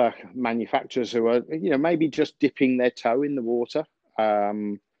other manufacturers who are, maybe just dipping their toe in the water,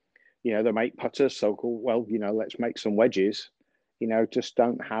 they make putters, so-called, well, let's make some wedges, just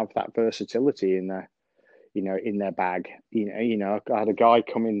don't have that versatility in their, in their bag. I had a guy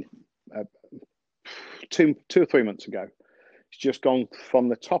come in 2 or 3 months ago. He's just gone from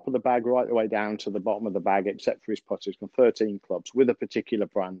the top of the bag right the way down to the bottom of the bag, except for his putter. He's got 13 clubs with a particular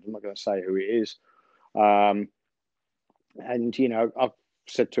brand. I'm not going to say who it is. And, I've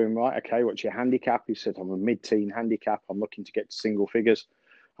said to him, right, okay, what's your handicap? He said, I'm a mid-teen handicap. I'm looking to get to single figures.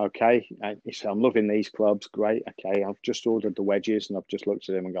 Okay. And he said, I'm loving these clubs. Great. Okay. I've just ordered the wedges, and I've just looked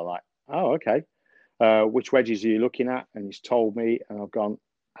at him and gone like, oh, okay. Which wedges are you looking at? And he's told me, and I've gone,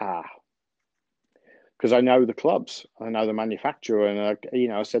 because I know the clubs, I know the manufacturer, and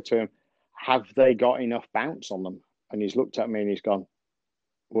I said to him, have they got enough bounce on them? And he's looked at me and he's gone,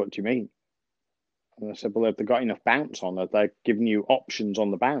 what do you mean? And I said, well, have they got enough bounce on? Are they giving you options on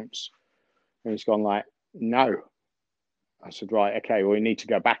the bounce? And he's gone like, no. I said, right, okay, well, we need to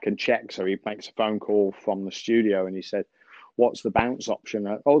go back and check. So he makes a phone call from the studio and he said, what's the bounce option?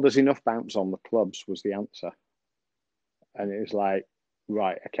 Oh, there's enough bounce on the clubs, was the answer. And it was like,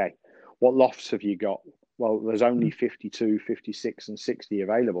 right, okay. What lofts have you got? Well, there's only 52, 56 and 60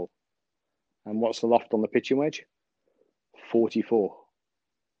 available. And what's the loft on the pitching wedge? 44.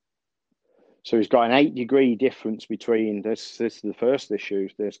 So he's got an 8-degree difference between this. This is the first issue.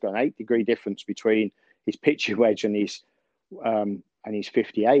 There's got an 8-degree difference between his pitching wedge and his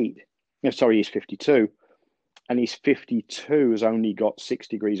 58. No, sorry, he's 52, and his 52 has only got 6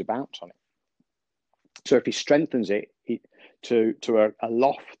 degrees of bounce on it. So if he strengthens it to a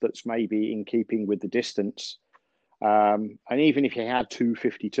loft that's maybe in keeping with the distance, and even if he had two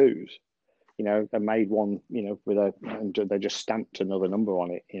 52s, and made one, and they just stamped another number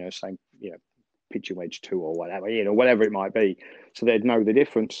on it, same, pitching wedge 2 or whatever, whatever it might be, so they'd know the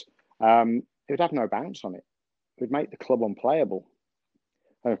difference. It would have no bounce on it. It would make the club unplayable,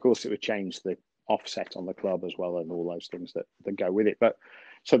 and of course, it would change the offset on the club as well, and all those things that go with it. But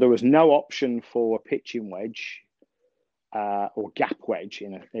so there was no option for a pitching wedge or gap wedge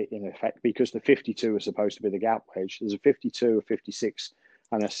in effect, because the 52 was supposed to be the gap wedge. There's a 52, a 56,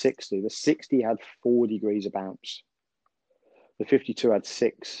 and a 60. The 60 had 4 degrees of bounce. The 52 had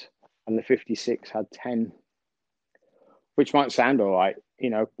 6, and the 56 had 10, which might sound all right,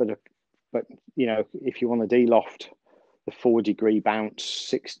 but if you want to de-loft the 4-degree bounce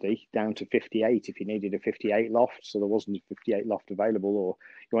 60 down to 58, if you needed a 58 loft, so there wasn't a 58 loft available, or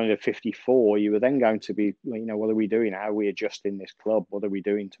you wanted a 54, you were then going to be, what are we doing? How are we adjusting this club? What are we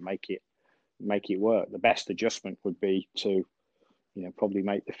doing to make it work? The best adjustment would be to, probably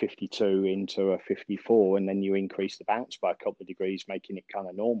make the 52 into a 54, and then you increase the bounce by a couple of degrees, making it kind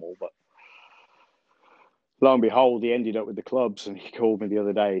of normal. But lo and behold, he ended up with the clubs, and he called me the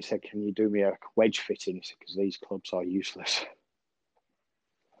other day. He said, "Can you do me a wedge fitting? Because these clubs are useless."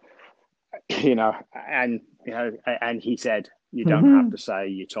 And he said, "You don't have to say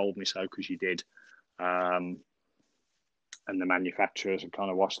you told me so, because you did." And the manufacturers have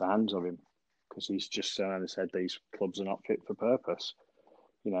kind of washed their hands of him, because he's just said these clubs are not fit for purpose.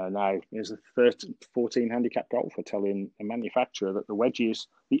 Now there's a 14 handicap golfer telling a manufacturer that the wedges,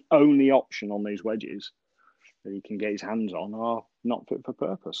 the only option on these wedges that he can get his hands on, are not fit for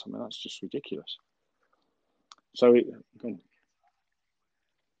purpose. I mean, that's just ridiculous. So,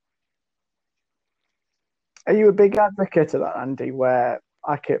 are you a big advocate of that, Andy? Where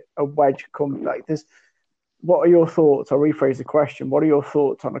a wedge comes like this? What are your thoughts? I'll rephrase the question. What are your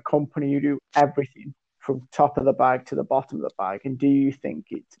thoughts on a company who do everything from top of the bag to the bottom of the bag? And do you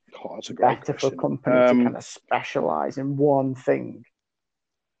think it's better for a company to kind of specialize in one thing?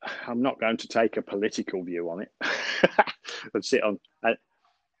 I'm not going to take a political view on it. Let's sit on.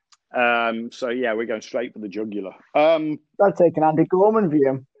 So yeah, we're going straight for the jugular. I'd take an Andy Gorman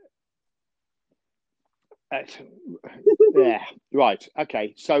view. Yeah, right.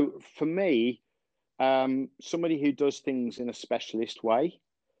 Okay. So for me, somebody who does things in a specialist way.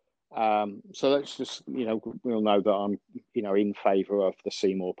 So let's just, we'll know that I'm, in favour of the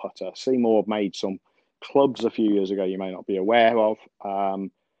Seymour putter. Seymour made some clubs a few years ago you may not be aware of.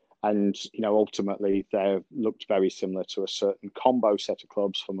 And, ultimately they looked very similar to a certain combo set of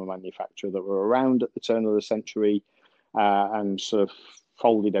clubs from a manufacturer that were around at the turn of the century, and sort of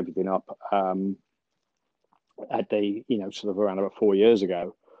folded everything up at the, sort of around about 4 years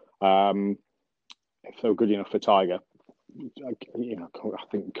ago. If they were good enough for Tiger, I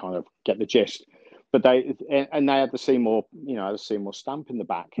think kind of get the gist. But they had the Seymour, the Seymour stamp in the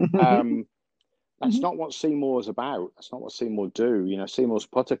back. That's not what Seymour is about. That's not what Seymour do. Seymour's a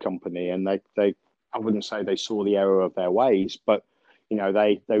putter company, and they I wouldn't say they saw the error of their ways, but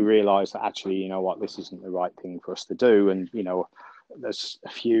they realised that actually, this isn't the right thing for us to do. And there's a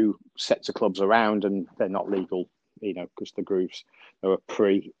few sets of clubs around, and they're not legal, because the grooves are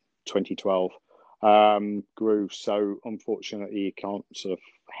pre-2012 grooves. So unfortunately, you can't sort of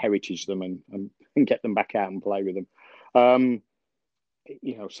heritage them and get them back out and play with them.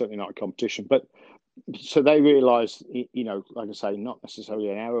 Certainly not a competition. But so they realised, like I say, not necessarily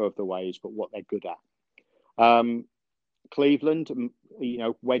an error of the ways, but what they're good at. Cleveland,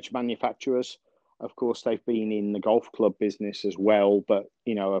 wedge manufacturers, of course, they've been in the golf club business as well, but,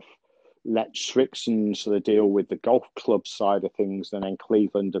 have let Srixon sort of deal with the golf club side of things, and then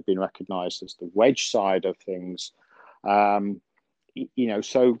Cleveland have been recognised as the wedge side of things. So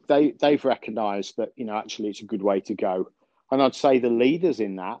they've recognised that, actually it's a good way to go. And I'd say the leaders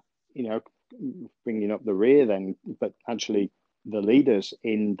in that, bringing up the rear then, but actually the leaders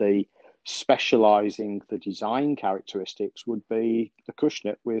in the specialising the design characteristics would be the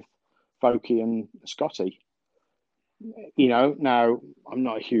Cushnet with Vokey and Scotty. Now I'm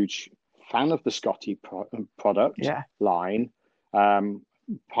not a huge fan of the Scotty product line,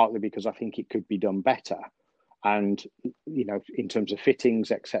 partly because I think it could be done better. And, in terms of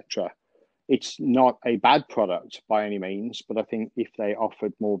fittings, etc., it's not a bad product by any means, but I think if they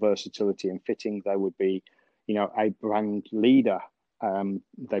offered more versatility and fitting, they would be, a brand leader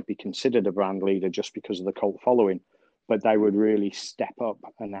they'd be considered a brand leader just because of the cult following, but they would really step up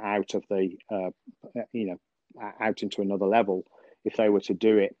and out of the, out into another level if they were to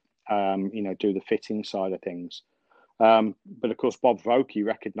do it, do the fitting side of things. But of course, Bob Vokey,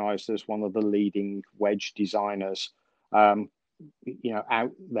 recognised as one of the leading wedge designers,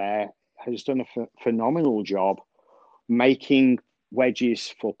 out there, has done a phenomenal job making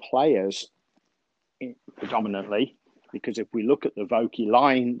wedges for players predominantly, because if we look at the Vokey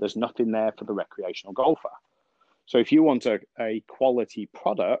line, there's nothing there for the recreational golfer. So if you want a quality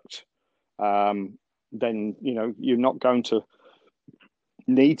product, then you're not going to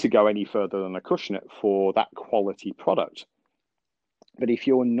need to go any further than Acushnet for that quality product. But if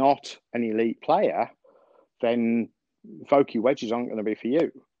you're not an elite player, then Vokey wedges aren't going to be for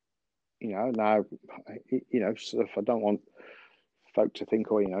you. Now, so if I don't want folk to think,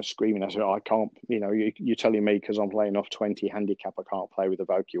 screaming at it, I can't, you're telling me because I'm playing off 20 handicap, I can't play with a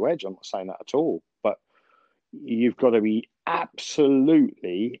Vokey wedge. I'm not saying that at all. But you've got to be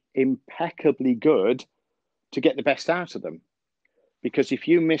absolutely impeccably good to get the best out of them. Because if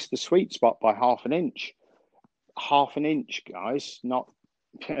you miss the sweet spot by half an inch, guys, not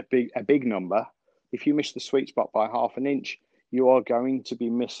a big number. If you miss the sweet spot by half an inch, you are going to be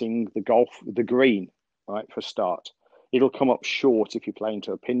missing the green, right, for start. It'll come up short if you play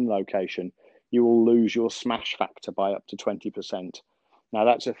into a pin location. You will lose your smash factor by up to 20%. Now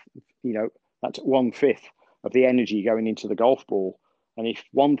that's that's 1/5 of the energy going into the golf ball. And if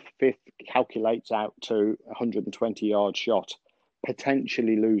 1/5 calculates out to 120-yard shot,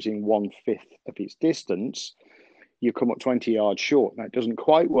 potentially losing 1/5 of its distance, you come up 20 yards short. Now, it doesn't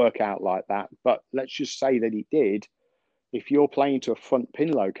quite work out like that, but let's just say that it did. If you're playing to a front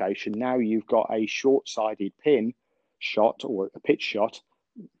pin location, now you've got a short-sided pin shot or a pitch shot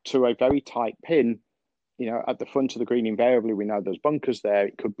to a very tight pin, at the front of the green. Invariably, we know there's bunkers there.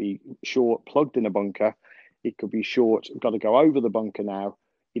 It could be short, plugged in a bunker. It could be short, got to go over the bunker now,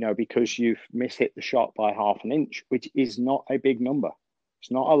 because you've mishit the shot by half an inch, which is not a big number.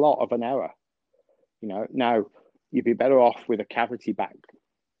 It's not a lot of an error. Now you'd be better off with a cavity back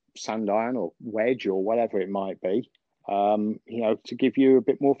sand iron or wedge or whatever it might be, to give you a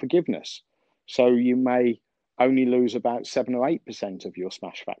bit more forgiveness. So you may only lose about 7 or 8% of your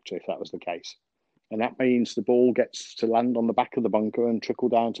smash factor if that was the case. And that means the ball gets to land on the back of the bunker and trickle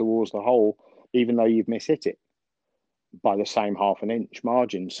down towards the hole, even though you've mishit it by the same half an inch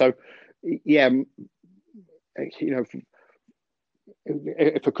margin. So, yeah, if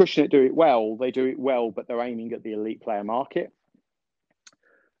Acushnet do it well, they do it well, but they're aiming at the elite player market.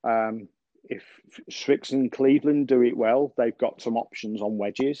 If Strix and Cleveland do it well, they've got some options on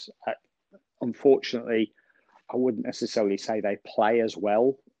wedges. Unfortunately, I wouldn't necessarily say they play as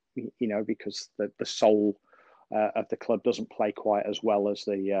well, because the soul of the club doesn't play quite as well as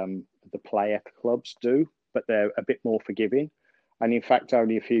the player clubs do, but they're a bit more forgiving. And in fact,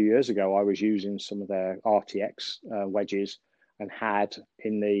 only a few years ago, I was using some of their RTX wedges and had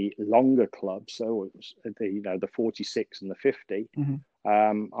in the longer clubs, so it was the 46 and the 50.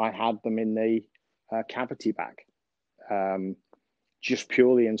 Mm-hmm. I had them in the cavity back, just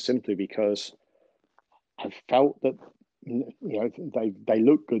purely and simply because I felt that they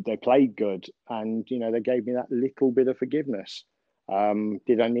looked good, they played good, and they gave me that little bit of forgiveness.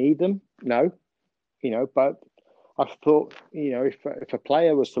 Did I need them? No, but I thought, if a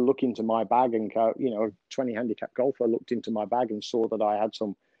player was to look into my bag and go, a 20 handicap golfer looked into my bag and saw that I had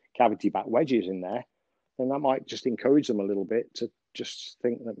some cavity back wedges in there, then that might just encourage them a little bit to just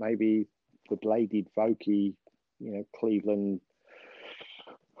think that maybe the bladed Vokey, Cleveland,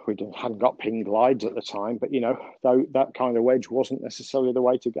 we hadn't got pin glides at the time, but though that kind of wedge wasn't necessarily the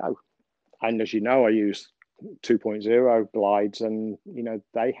way to go. And as you know, I use 2.0 glides, and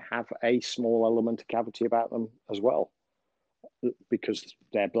they have a small element of cavity about them as well, because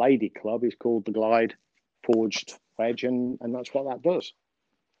their bladed club is called the Glide Forged Wedge, and that's what that does.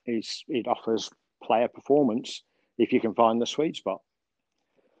 It offers player performance if you can find the sweet spot.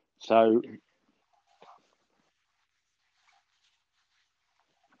 So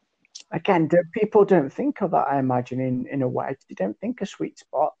again, people don't think of that, I imagine, in a wedge. They don't think a sweet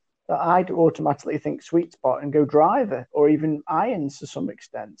spot. That I'd automatically think sweet spot and go driver or even irons to some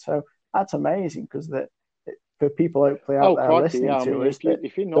extent. So that's amazing, because for people hopefully out there listening to us,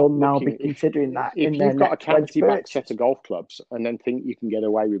 they'll now be considering that in their next wedge. If you've got a cavity back set of golf clubs and then think you can get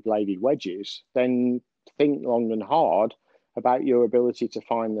away with bladed wedges, then think long and hard about your ability to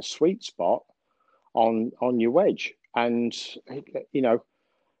find the sweet spot on your wedge. And,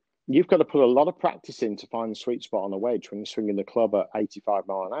 you've got to put a lot of practice in to find the sweet spot on a wedge when you're swinging the club at 85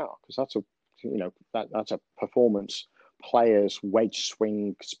 mile an hour, because that's a performance player's wedge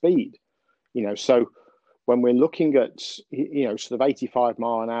swing speed. So when we're looking at, sort of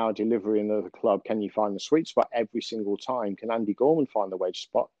 85-mile-an-hour delivery in the club, can you find the sweet spot every single time? Can Andy Gorman find the wedge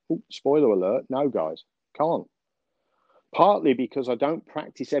spot? Ooh, spoiler alert, no, guys, can't. Partly because I don't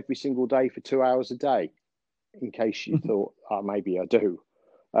practice every single day for 2 hours a day, in case you thought, maybe I do.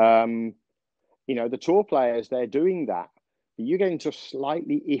 The tour players, they're doing that. But you get into a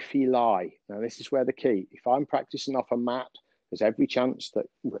slightly iffy lie. Now, this is where the key. If I'm practicing off a mat, there's every chance that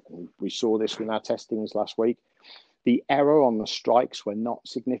we saw this in our testings last week. The error on the strikes were not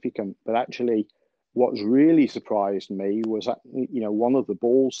significant, but actually, what's really surprised me was that, one of the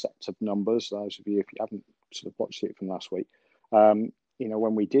ball sets of numbers. Those of you, if you haven't sort of watched it from last week,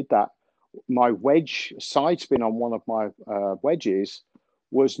 when we did that, my wedge side spin on one of my wedges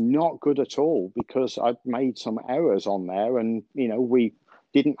was not good at all because I'd made some errors on there, and we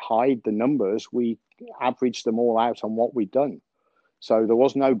didn't hide the numbers. We averaged them all out on what we'd done. So there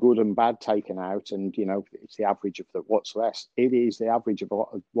was no good and bad taken out, and it's the average of what's less. It is the average of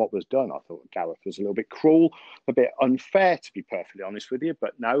what was done. I thought Gareth was a little bit cruel, a bit unfair, to be perfectly honest with you.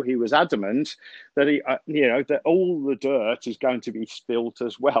 But no, he was adamant that that all the dirt is going to be spilt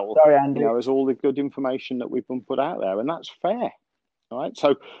as well. Sorry, Andy. As all the good information that we've been put out there, and that's fair. All right.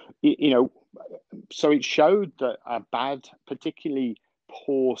 So so it showed that a bad, particularly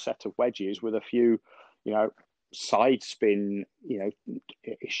poor set of wedges with a few, side spin,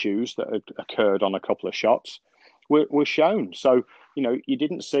 issues that had occurred on a couple of shots were shown. So, you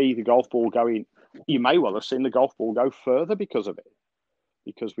didn't see the golf ball going. You may well have seen the golf ball go further because of it,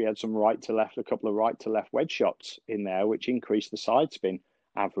 because we had some right to left, a couple of right to left wedge shots in there, which increased the side spin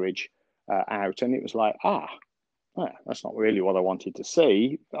average out. And it was like, that's not really what I wanted to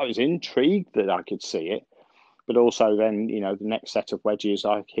see. I was intrigued that I could see it, but also then, the next set of wedges,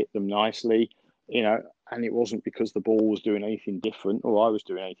 I hit them nicely, and it wasn't because the ball was doing anything different or I was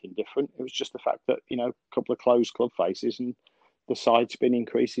doing anything different. It was just the fact that, a couple of closed club faces and the side spin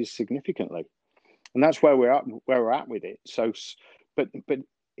increases significantly. And that's where we're at with it. So, but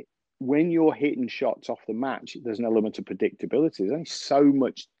when you're hitting shots off the match, there's an element of predictability. There's only so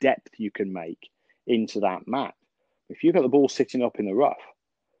much depth you can make into that mat. If you've got the ball sitting up in the rough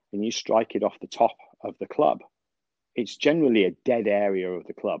and you strike it off the top of the club, it's generally a dead area of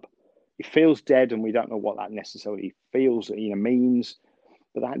the club. It feels dead, and we don't know what that necessarily means.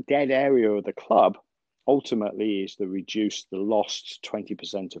 But that dead area of the club ultimately is the lost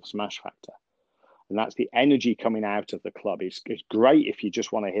 20% of smash factor. And that's the energy coming out of the club. It's great if you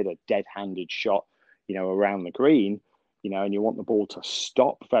just want to hit a dead-handed shot, around the green, and you want the ball to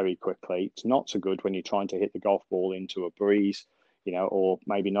stop very quickly. It's not so good when you're trying to hit the golf ball into a breeze, or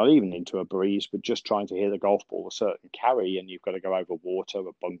maybe not even into a breeze, but just trying to hit the golf ball a certain carry, and you've got to go over water,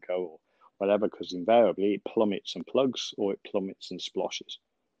 a bunker, or whatever, because invariably it plummets and plugs, or it plummets and splashes.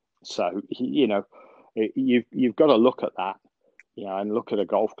 So, you've got to look at that, and look at a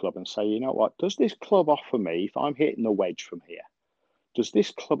golf club and say, what, does this club offer me, if I'm hitting the wedge from here, does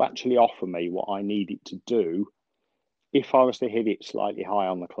this club actually offer me what I need it to do if I was to hit it slightly high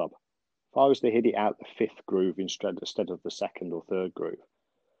on the club? If I was to hit it out the fifth groove instead of the second or third groove,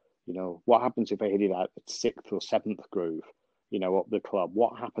 what happens if I hit it out the sixth or seventh groove, up the club?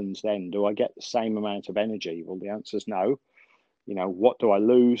 What happens then? Do I get the same amount of energy? Well, the answer is no. What do I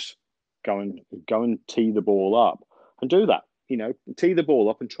lose? Go and tee the ball up and do that. Tee the ball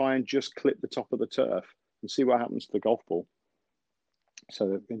up and try and just clip the top of the turf and see what happens to the golf ball.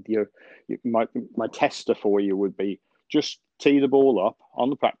 So my tester for you would be just tee the ball up on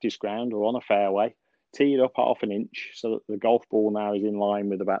the practice ground or on a fairway, tee it up half an inch so that the golf ball now is in line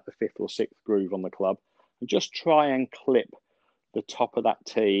with about the fifth or sixth groove on the club, and just try and clip the top of that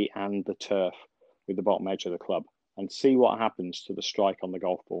tee and the turf with the bottom edge of the club and see what happens to the strike on the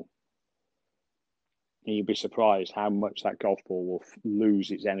golf ball. And you'd be surprised how much that golf ball will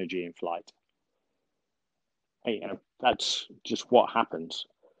lose its energy in flight. That's just what happens.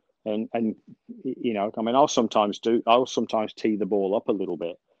 And I'll sometimes tee the ball up a little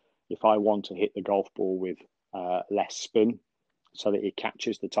bit if I want to hit the golf ball with less spin so that it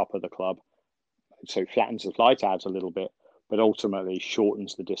catches the top of the club. So it flattens the flight out a little bit, but ultimately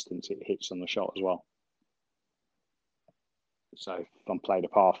shortens the distance it hits on the shot as well. So if I'm playing a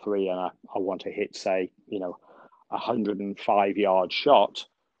par three and I want to hit, say, 105-yard shot,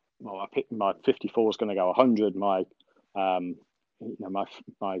 well, I pick my 54 is going to go 100. My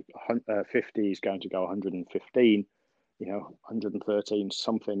 50 is going to go 115. 113,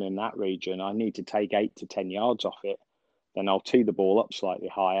 something in that region. I need to take 8 to 10 yards off it. Then I'll tee the ball up slightly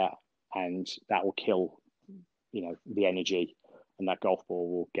higher, and that will kill, the energy, and that golf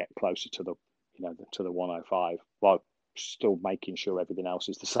ball will get closer to the 105. Well, still making sure everything else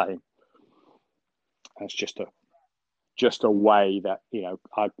is the same. And it's just a way that, you know,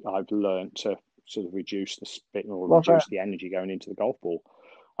 I've learned to sort of reduce the spin or reduce the energy going into the golf ball.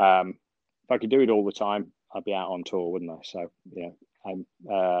 If I could do it all the time, I'd be out on tour, wouldn't I? So, you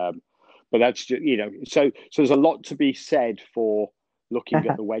know, but that's just, you know, so there's a lot to be said for looking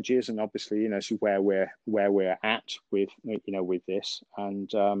at the wedges, and obviously, you know, so where we're at with, you know, with this, and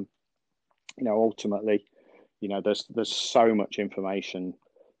you know, ultimately, you know, there's so much information,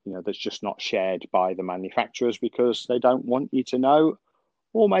 you know, that's just not shared by the manufacturers because they don't want you to know,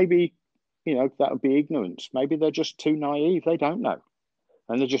 or maybe, you know, that would be ignorance. Maybe they're just too naive. They don't know,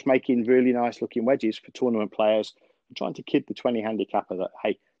 and they're just making really nice looking wedges for tournament players and trying to kid the 20 handicapper that,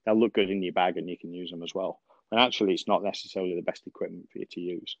 hey, they'll look good in your bag and you can use them as well. And actually, it's not necessarily the best equipment for you to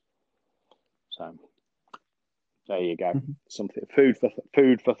use. So there you go. Mm-hmm. Something food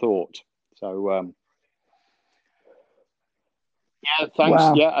for thought. So yeah, thanks.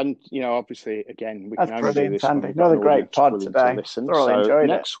 Wow. Yeah, and you know, obviously, again, we can only do this when we've got another great pod today. To thoroughly enjoyed it.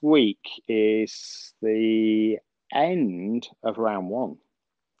 Next week is the end of round one.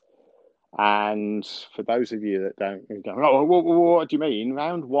 And for those of you that don't go, oh, what do you mean?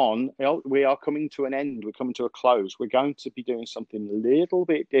 Round one, we are coming to an end. We're coming to a close. We're going to be doing something a little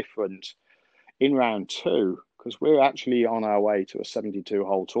bit different in round two because we're actually on our way to a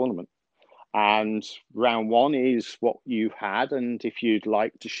 72-hole tournament. And round one is what you've had. And if you'd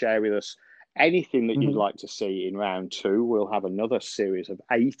like to share with us anything that you'd like to see in round two, we'll have another series of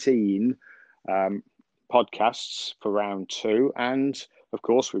 18 podcasts for round two. And of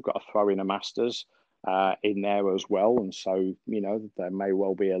course, we've got to throw in a Masters in there as well. And so, you know, there may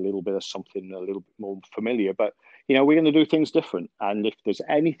well be a little bit of something a little bit more familiar. But, you know, we're going to do things different. And if there's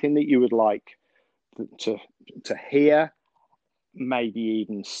anything that you would like to hear, maybe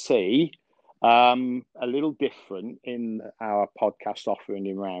even see a little different in our podcast offering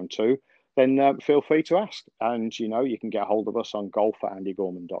in round two, then feel free to ask. And, you know, you can get hold of us on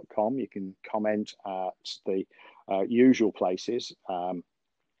golf@andygorman.com. You can comment at the usual places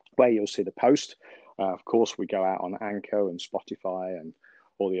where you'll see the post. Of course, we go out on Anchor and Spotify and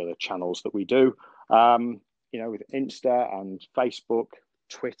all the other channels that we do, you know, with Insta and Facebook,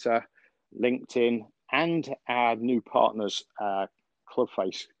 Twitter, LinkedIn, and our new partners,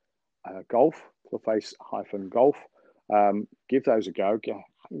 Clubface Golf, Clubface-Golf. Give those a go.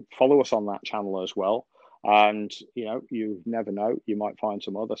 Follow us on that channel as well. And, you know, you never know, you might find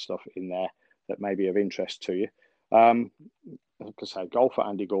some other stuff in there that may be of interest to you. Like I say,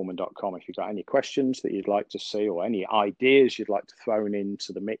 golf@andygorman.com. If you've got any questions that you'd like to see or any ideas you'd like to throw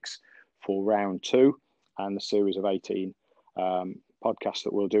into the mix for round two and the series of 18 podcasts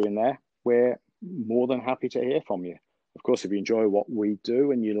that we'll do in there, we're more than happy to hear from you. Of course, if you enjoy what we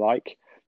do and you like